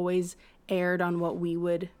 has always aired on what we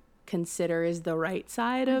would consider is the right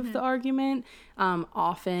side of the argument,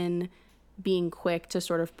 often being quick to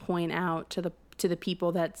sort of point out to the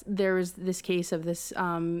people that there was this case of this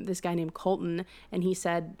guy named Colton, and he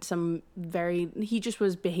said he just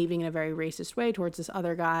was behaving in a very racist way towards this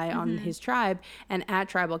other guy on his tribe, and at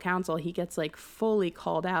tribal council he gets like fully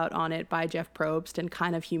called out on it by Jeff Probst and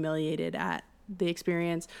kind of humiliated at the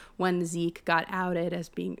experience. When Zeke got outed as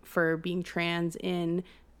being trans in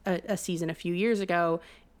a season a few years ago,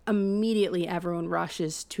 immediately everyone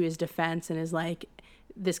rushes to his defense and is like,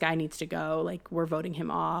 this guy needs to go, like we're voting him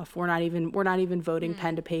off, we're not even voting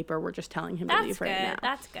pen to paper, we're just telling him to leave right now.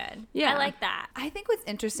 That's good. Yeah, I like that. I think what's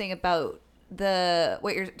interesting about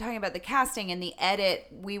what you're talking about, the casting and the edit,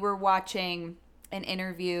 we were watching an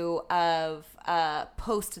interview of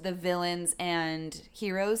post the villains and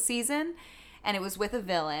heroes season, and it was with a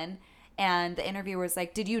villain. And the interviewer was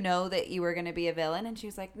like, did you know that you were going to be a villain? And she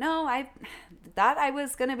was like, no, I thought I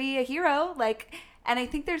was going to be a hero. Like, and I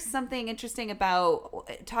think there's something interesting about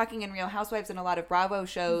talking in Real Housewives and a lot of Bravo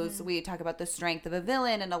shows. We talk about the strength of a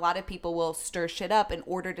villain, and a lot of people will stir shit up in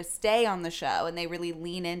order to stay on the show. And they really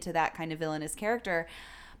lean into that kind of villainous character.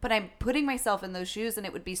 But I'm putting myself in those shoes, and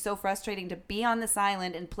it would be so frustrating to be on this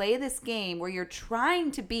island and play this game where you're trying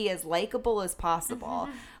to be as likable as possible.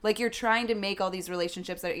 Like, you're trying to make all these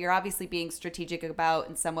relationships that you're obviously being strategic about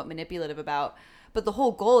and somewhat manipulative about. But the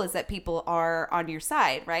whole goal is that people are on your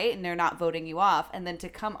side, right? And they're not voting you off. And then to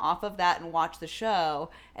come off of that and watch the show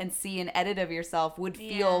and see an edit of yourself would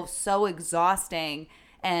feel so exhausting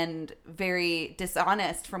and very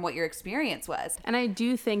dishonest from what your experience was. And I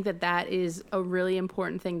do think that is a really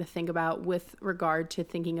important thing to think about with regard to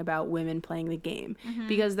thinking about women playing the game.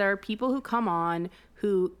 Because there are people who come on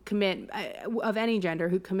who commit, of any gender,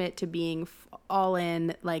 who commit to being all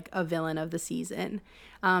in like a villain of the season.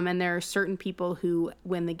 And there are certain people who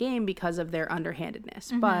win the game because of their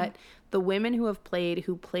underhandedness. But the women who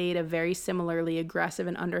played a very similarly aggressive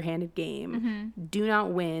and underhanded game do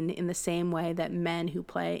not win in the same way that men who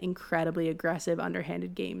play incredibly aggressive,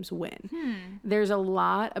 underhanded games win. There's a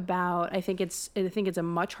lot about, I think it's a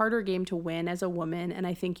much harder game to win as a woman, and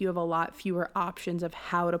I think you have a lot fewer options of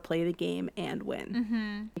how to play the game and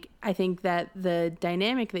win. I think that the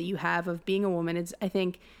dynamic that you have of being a woman, I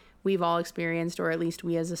think we've all experienced, or at least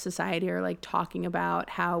we as a society are like talking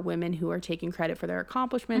about how women who are taking credit for their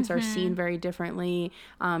accomplishments are seen very differently.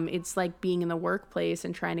 It's like being in the workplace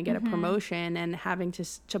and trying to get a promotion and having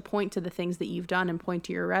to point to the things that you've done and point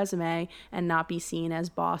to your resume and not be seen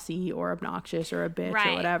as bossy or obnoxious or a bitch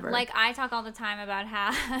or whatever. Like, I talk all the time about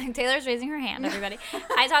how Taylor's raising her hand, everybody.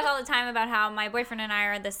 I talk all the time about how my boyfriend and I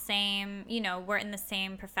are the same, we're in the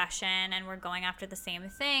same profession and we're going after the same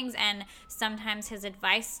things, and sometimes his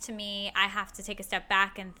advice to to me, I have to take a step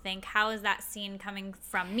back and think, how is that seen coming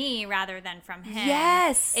from me rather than from him?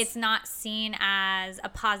 Yes. It's not seen as a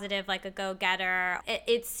positive, like a go-getter.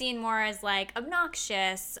 It's seen more as like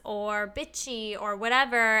obnoxious or bitchy or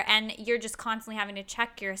whatever, and you're just constantly having to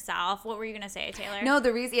check yourself. What were you going to say, Taylor? No,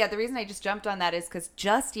 the reason I just jumped on that is because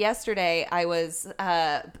just yesterday I was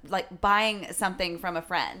like buying something from a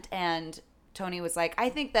friend, and Tony was like, I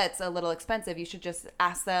think that's a little expensive. You should just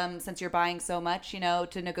ask them, since you're buying so much,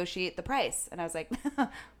 to negotiate the price. And I was like,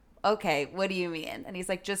 okay, what do you mean? And he's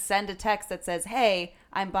like, just send a text that says, hey,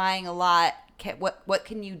 I'm buying a lot. What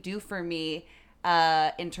can you do for me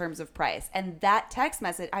in terms of price? And that text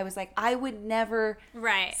message, I was like, I would never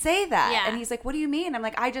say that. Yeah. And he's like, what do you mean? I'm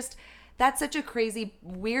like, that's such a crazy,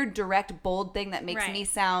 weird, direct, bold thing that makes me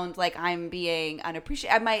sound like I'm being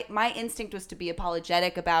unappreciated. My instinct was to be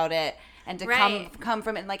apologetic about it and to come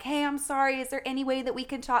from it and like, hey, I'm sorry. Is there any way that we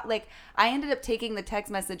can talk? Like, I ended up taking the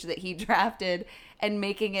text message that he drafted and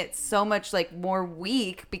making it so much like more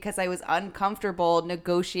weak because I was uncomfortable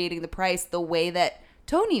negotiating the price the way that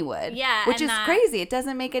Tony would. Yeah. Which is crazy. It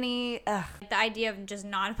doesn't make any... The idea of just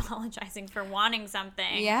not apologizing for wanting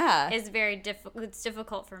something is very difficult. It's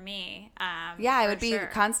difficult for me. I would be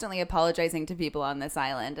constantly apologizing to people on this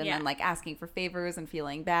island and then like asking for favors and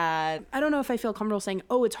feeling bad. I don't know if I feel comfortable saying,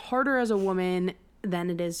 oh, it's harder as a woman than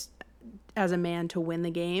it is as a man to win the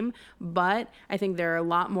game, but I think there are a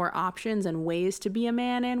lot more options and ways to be a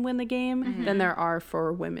man and win the game than there are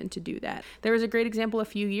for women to do that. There was a great example a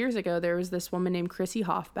few years ago. There was this woman named Chrissy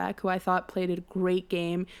Hofbeck who I thought played a great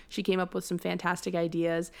game. She came up with some fantastic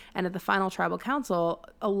ideas, and at the final tribal council,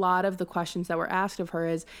 a lot of the questions that were asked of her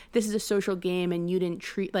is, this is a social game and you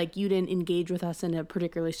didn't engage with us in a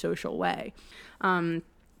particularly social way.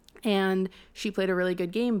 And she played a really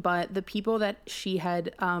good game, but the people that she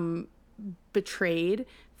had betrayed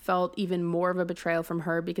felt even more of a betrayal from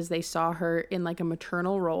her because they saw her in like a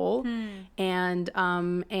maternal role, and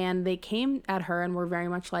they came at her and were very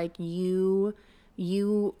much like, you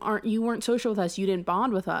weren't social with us, you didn't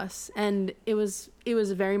bond with us, and it was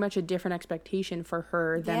very much a different expectation for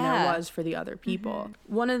her than there was for the other people.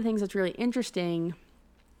 One of the things that's really interesting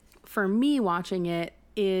for me watching it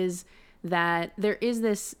is that there is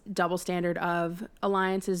this double standard of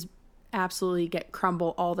alliances absolutely get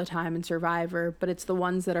crumble all the time in Survivor, but it's the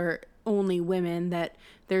ones that are only women that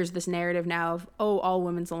there's this narrative now of, oh, all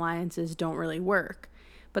women's alliances don't really work.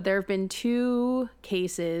 But there have been two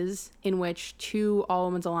cases in which two all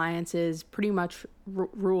women's alliances pretty much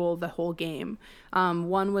rule the whole game.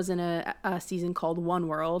 One was in a season called One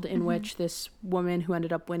World, in which this woman who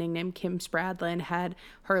ended up winning, named Kim Spradlin, had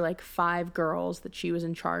her like 5 girls that she was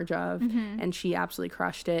in charge of, and she absolutely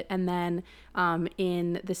crushed it. And then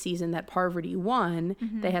in the season that Parvati won,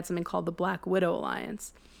 they had something called the Black Widow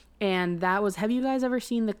Alliance. And that was, have you guys ever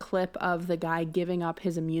seen the clip of the guy giving up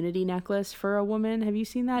his immunity necklace for a woman? Have you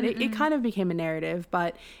seen that? It kind of became a narrative,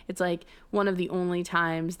 but it's like one of the only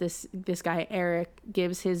times this guy, Eric,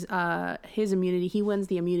 gives his immunity. He wins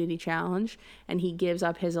the immunity challenge and he gives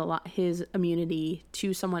up his immunity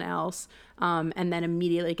to someone else, and then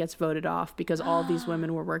immediately gets voted off because all these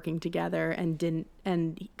women were working together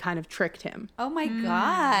and kind of tricked him. Oh my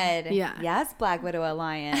God. Yeah. Yes, Black Widow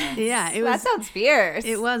Alliance. Yeah. That sounds fierce.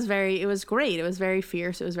 It was great. It was very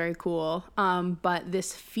fierce. It was very cool. But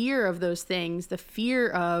this fear of those things, the fear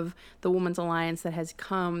of the Women's Alliance that has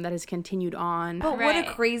continued on. But what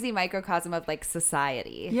a crazy microcosm of like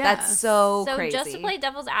society. Yeah. That's so crazy. So just to play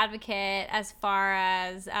devil's advocate as far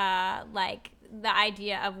as like the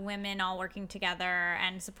idea of women all working together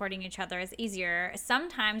and supporting each other is easier.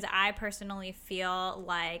 Sometimes I personally feel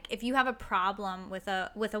like if you have a problem with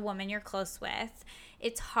a woman you're close with,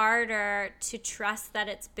 it's harder to trust that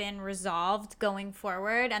it's been resolved going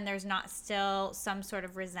forward and there's not still some sort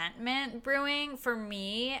of resentment brewing for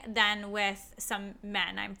me than with some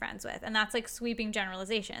men I'm friends with. And that's like sweeping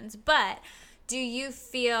generalizations. But do you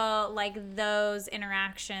feel like those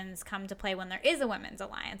interactions come to play when there is a women's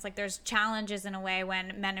alliance? Like there's challenges in a way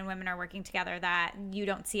when men and women are working together that you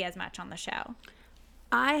don't see as much on the show?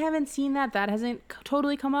 I haven't seen that. That hasn't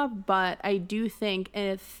totally come up, but I do think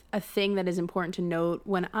if a thing that is important to note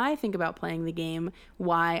when I think about playing the game,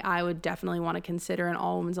 why I would definitely want to consider an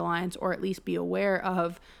all-women's alliance or at least be aware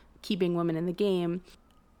of keeping women in the game.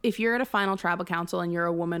 If you're at a final tribal council and you're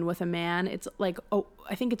a woman with a man, it's like,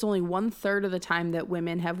 I think it's only 1/3 of the time that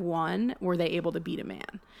women have won were they able to beat a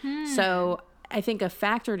man. So I think a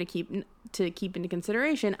factor to keep into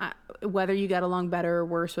consideration, whether you get along better or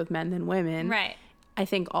worse with men than women. Right. I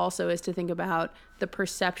think also is to think about the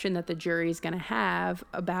perception that the jury is going to have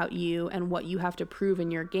about you and what you have to prove in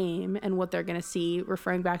your game and what they're going to see,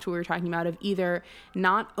 referring back to what we were talking about of either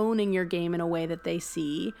not owning your game in a way that they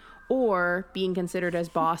see or being considered as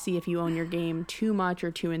bossy if you own your game too much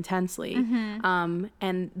or too intensely.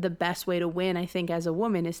 And the best way to win, I think, as a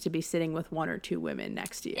woman is to be sitting with one or two women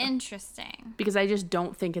next to you. Interesting. Because I just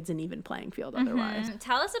don't think it's an even playing field otherwise.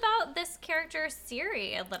 Tell us about this character,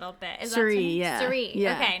 Siri, a little bit. Is Siri, that yeah. Siri.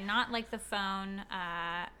 Yeah. Okay, not like the phone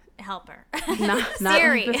helper. Not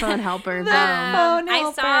Siri. the phone helper. Phone I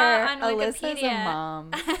saw helper. on Alyssa's a Wikipedia.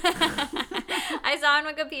 mom. I saw on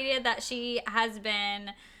Wikipedia that she has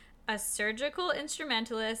been a surgical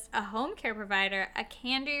instrumentalist, a home care provider, a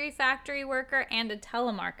candy factory worker, and a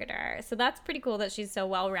telemarketer. So that's pretty cool that she's so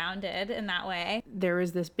well-rounded in that way. There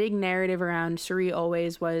was this big narrative around Suri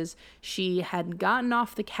always was she had gotten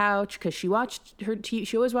off the couch because she watched her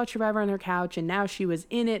she always watched Survivor on her couch, and now she was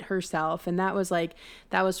in it herself, and that was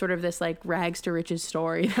sort of this like rags to riches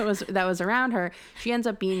story that was around her. She ends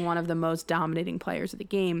up being one of the most dominating players of the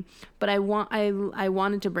game, but I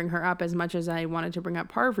wanted to bring her up as much as I wanted to bring up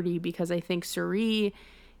Parvati, because I think Suri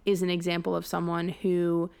is an example of someone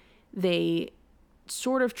who they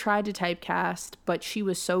sort of tried to typecast, but she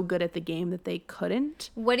was so good at the game that they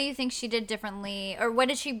couldn't. What do you think she did differently, or what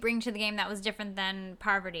did she bring to the game that was different than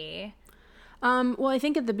Parvati? Well, I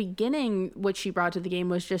think at the beginning, what she brought to the game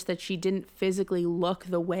was just that she didn't physically look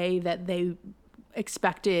the way that they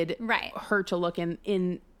expected her to look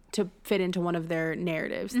in to fit into one of their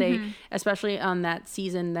narratives. They, especially on that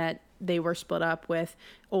season that they were split up with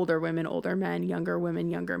older women, older men, younger women,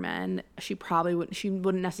 younger men. She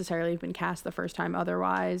wouldn't necessarily have been cast the first time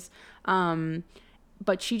otherwise.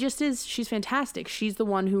 But she's fantastic. She's the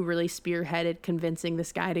one who really spearheaded convincing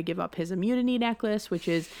this guy to give up his immunity necklace, which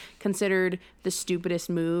is considered the stupidest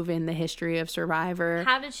move in the history of Survivor.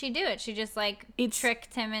 How did she do it? She just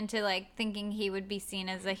tricked him into thinking he would be seen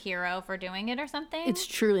as a hero for doing it or something? It's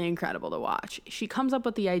truly incredible to watch. She comes up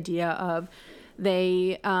with the idea of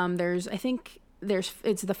it's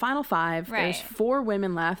the final 5. Right. There's 4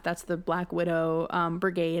 women left. That's the Black Widow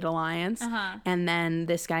Brigade Alliance. And then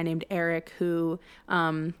this guy named Eric, who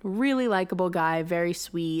really likable guy, very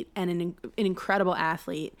sweet, and an incredible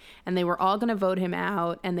athlete. And they were all going to vote him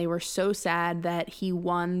out, and they were so sad that he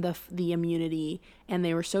won the immunity. And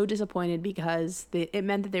they were so disappointed because it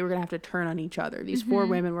meant that they were going to have to turn on each other. These 4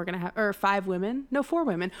 women were going to have, or 5 women, no, 4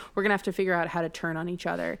 women, were going to have to figure out how to turn on each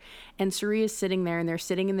other. And Suri is sitting there, and they're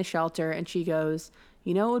sitting in the shelter, and she goes,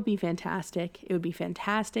 you know, it would be fantastic. It would be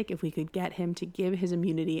fantastic if we could get him to give his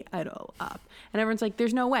immunity up. And everyone's like,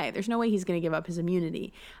 there's no way. There's no way he's going to give up his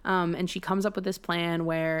immunity. And she comes up with this plan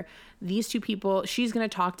where these 2 people, she's going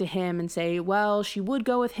to talk to him and say, well, she would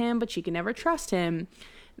go with him, but she can never trust him.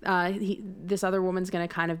 This other woman's going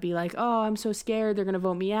to kind of be like, oh, I'm so scared. They're going to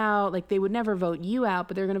vote me out. Like, they would never vote you out,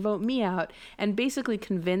 but they're going to vote me out. And basically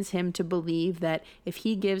convince him to believe that if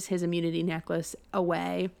he gives his immunity necklace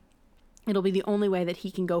away, it'll be the only way that he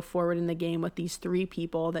can go forward in the game with these 3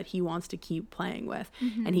 people that he wants to keep playing with.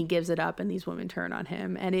 And he gives it up, and these women turn on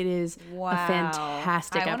him. And it is a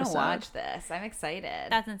fantastic episode. I want to watch this. I'm excited.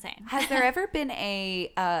 That's insane. Has there ever been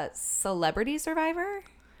a celebrity Survivor?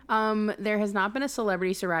 There has not been a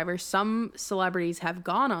celebrity Survivor. Some celebrities have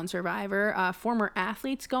gone on Survivor. Former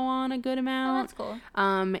athletes go on a good amount. Oh, that's cool.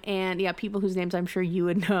 And yeah, people whose names I'm sure you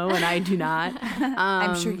would know and I do not.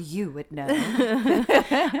 I'm sure you would know.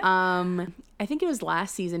 I think it was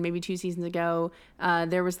last season, maybe 2 seasons ago.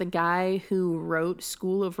 There was the guy who wrote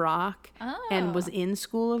School of Rock and was in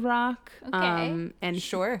School of Rock. Okay. And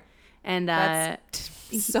Sure. And that's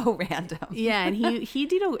so random. Yeah, and he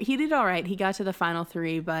did all right. He got to the final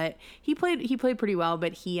 3, but he played pretty well.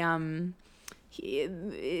 But there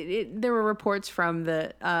were reports from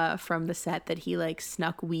the set that he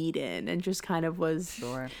snuck weed in and just kind of was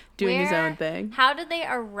doing his own thing. How did they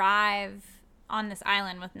arrive on this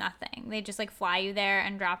island with nothing? They just fly you there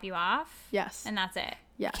and drop you off? Yes. And that's it.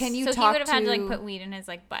 Yes. Can you so talk he would have to... had to put weed in his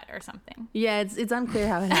butt or something. Yeah, it's unclear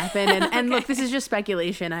how it happened. And look, this is just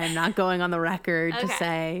speculation. I am not going on the record to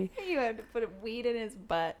say. You had to put weed in his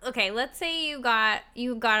butt. Okay, let's say you got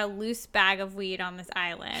a loose bag of weed on this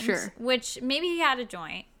island. Sure. Which maybe he had a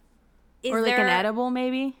joint. Or an edible,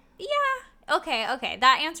 maybe? Yeah. Okay.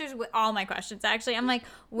 That answers all my questions, actually. I'm like,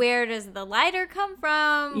 where does the lighter come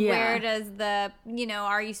from? Yeah. Where does the,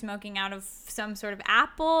 are you smoking out of some sort of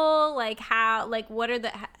apple? Like, how, like, what are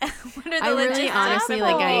the I really logistics honestly, of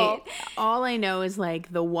like, it? all I know is,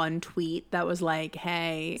 like, the one tweet that was like,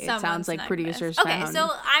 hey, it Someone sounds like snuck producers this. Okay, found. so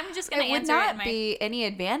I'm just going It to would answer not it in my... be any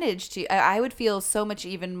advantage to. I would feel so much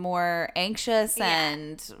even more anxious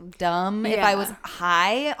and dumb if I Yeah. was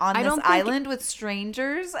high on I this don't think- island with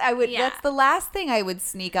strangers. I would. Yeah. That's the last thing I would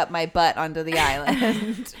sneak up my butt onto the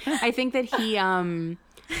island. I think that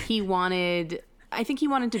he wanted... I think he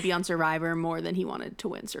wanted to be on Survivor more than he wanted to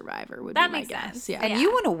win Survivor, would That be my makes guess. sense. Yeah. And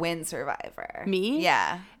you want to win Survivor. Me?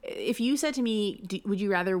 Yeah. If you said to me, would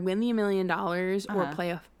you rather win the $1 million or play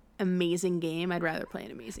a amazing game? I'd rather play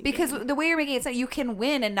an amazing game. Because the way you're making it sound, you can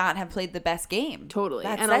win and not have played the best game. Totally.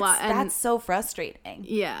 That's, And that's, a lot- and- that's so frustrating.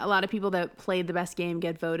 Yeah, a lot of people that played the best game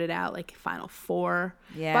get voted out, like Final Four.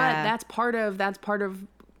 Yeah. But that's part of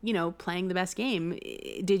playing the best game.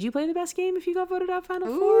 Did you play the best game if you got voted out Final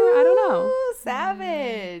Four? I don't know. Ooh,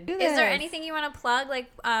 savage. Do Is there this. anything you want to plug, like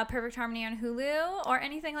Perfect Harmony on Hulu or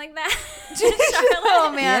anything like that?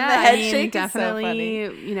 Oh man, the head shake definitely, is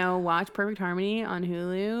so funny. Watch Perfect Harmony on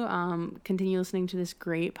Hulu. Continue listening to this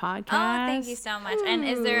great podcast. Oh, thank you so much. And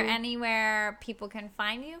is there anywhere people can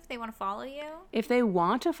find you if they want to follow you? If they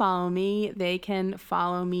want to follow me, they can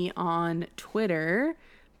follow me on Twitter,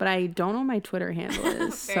 but I don't know what my Twitter handle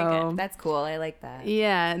is. Very good. That's cool. I like that.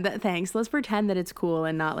 Yeah, thanks. Let's pretend that it's cool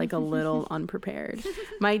and not like a little unprepared.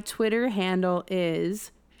 My Twitter handle is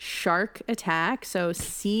Shark Attack. So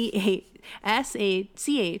SHACH,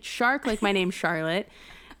 Shark, like my name's Charlotte,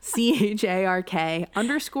 CHARK _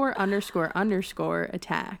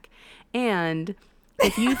 attack. And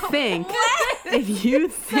if you think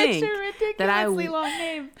that I long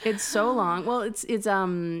name. it's so long. Well, it's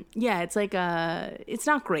like it's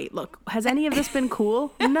not great. Look, has any of this been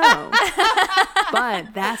cool? No.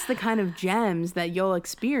 But that's the kind of gems that you'll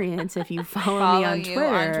experience if you follow me on you Twitter.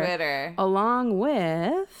 on Twitter. Along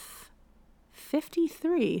with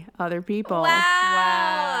 53 other people.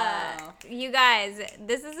 Wow. You guys,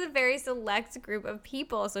 this is a very select group of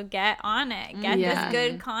people, so get on it. Get Yeah. this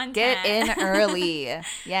good content. Get in early.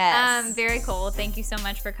 Yes. Very cool. Thank you so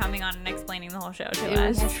much for coming on and explaining the whole show to It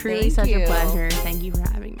us. was truly thank such you. a pleasure. Thank you for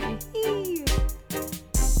having me.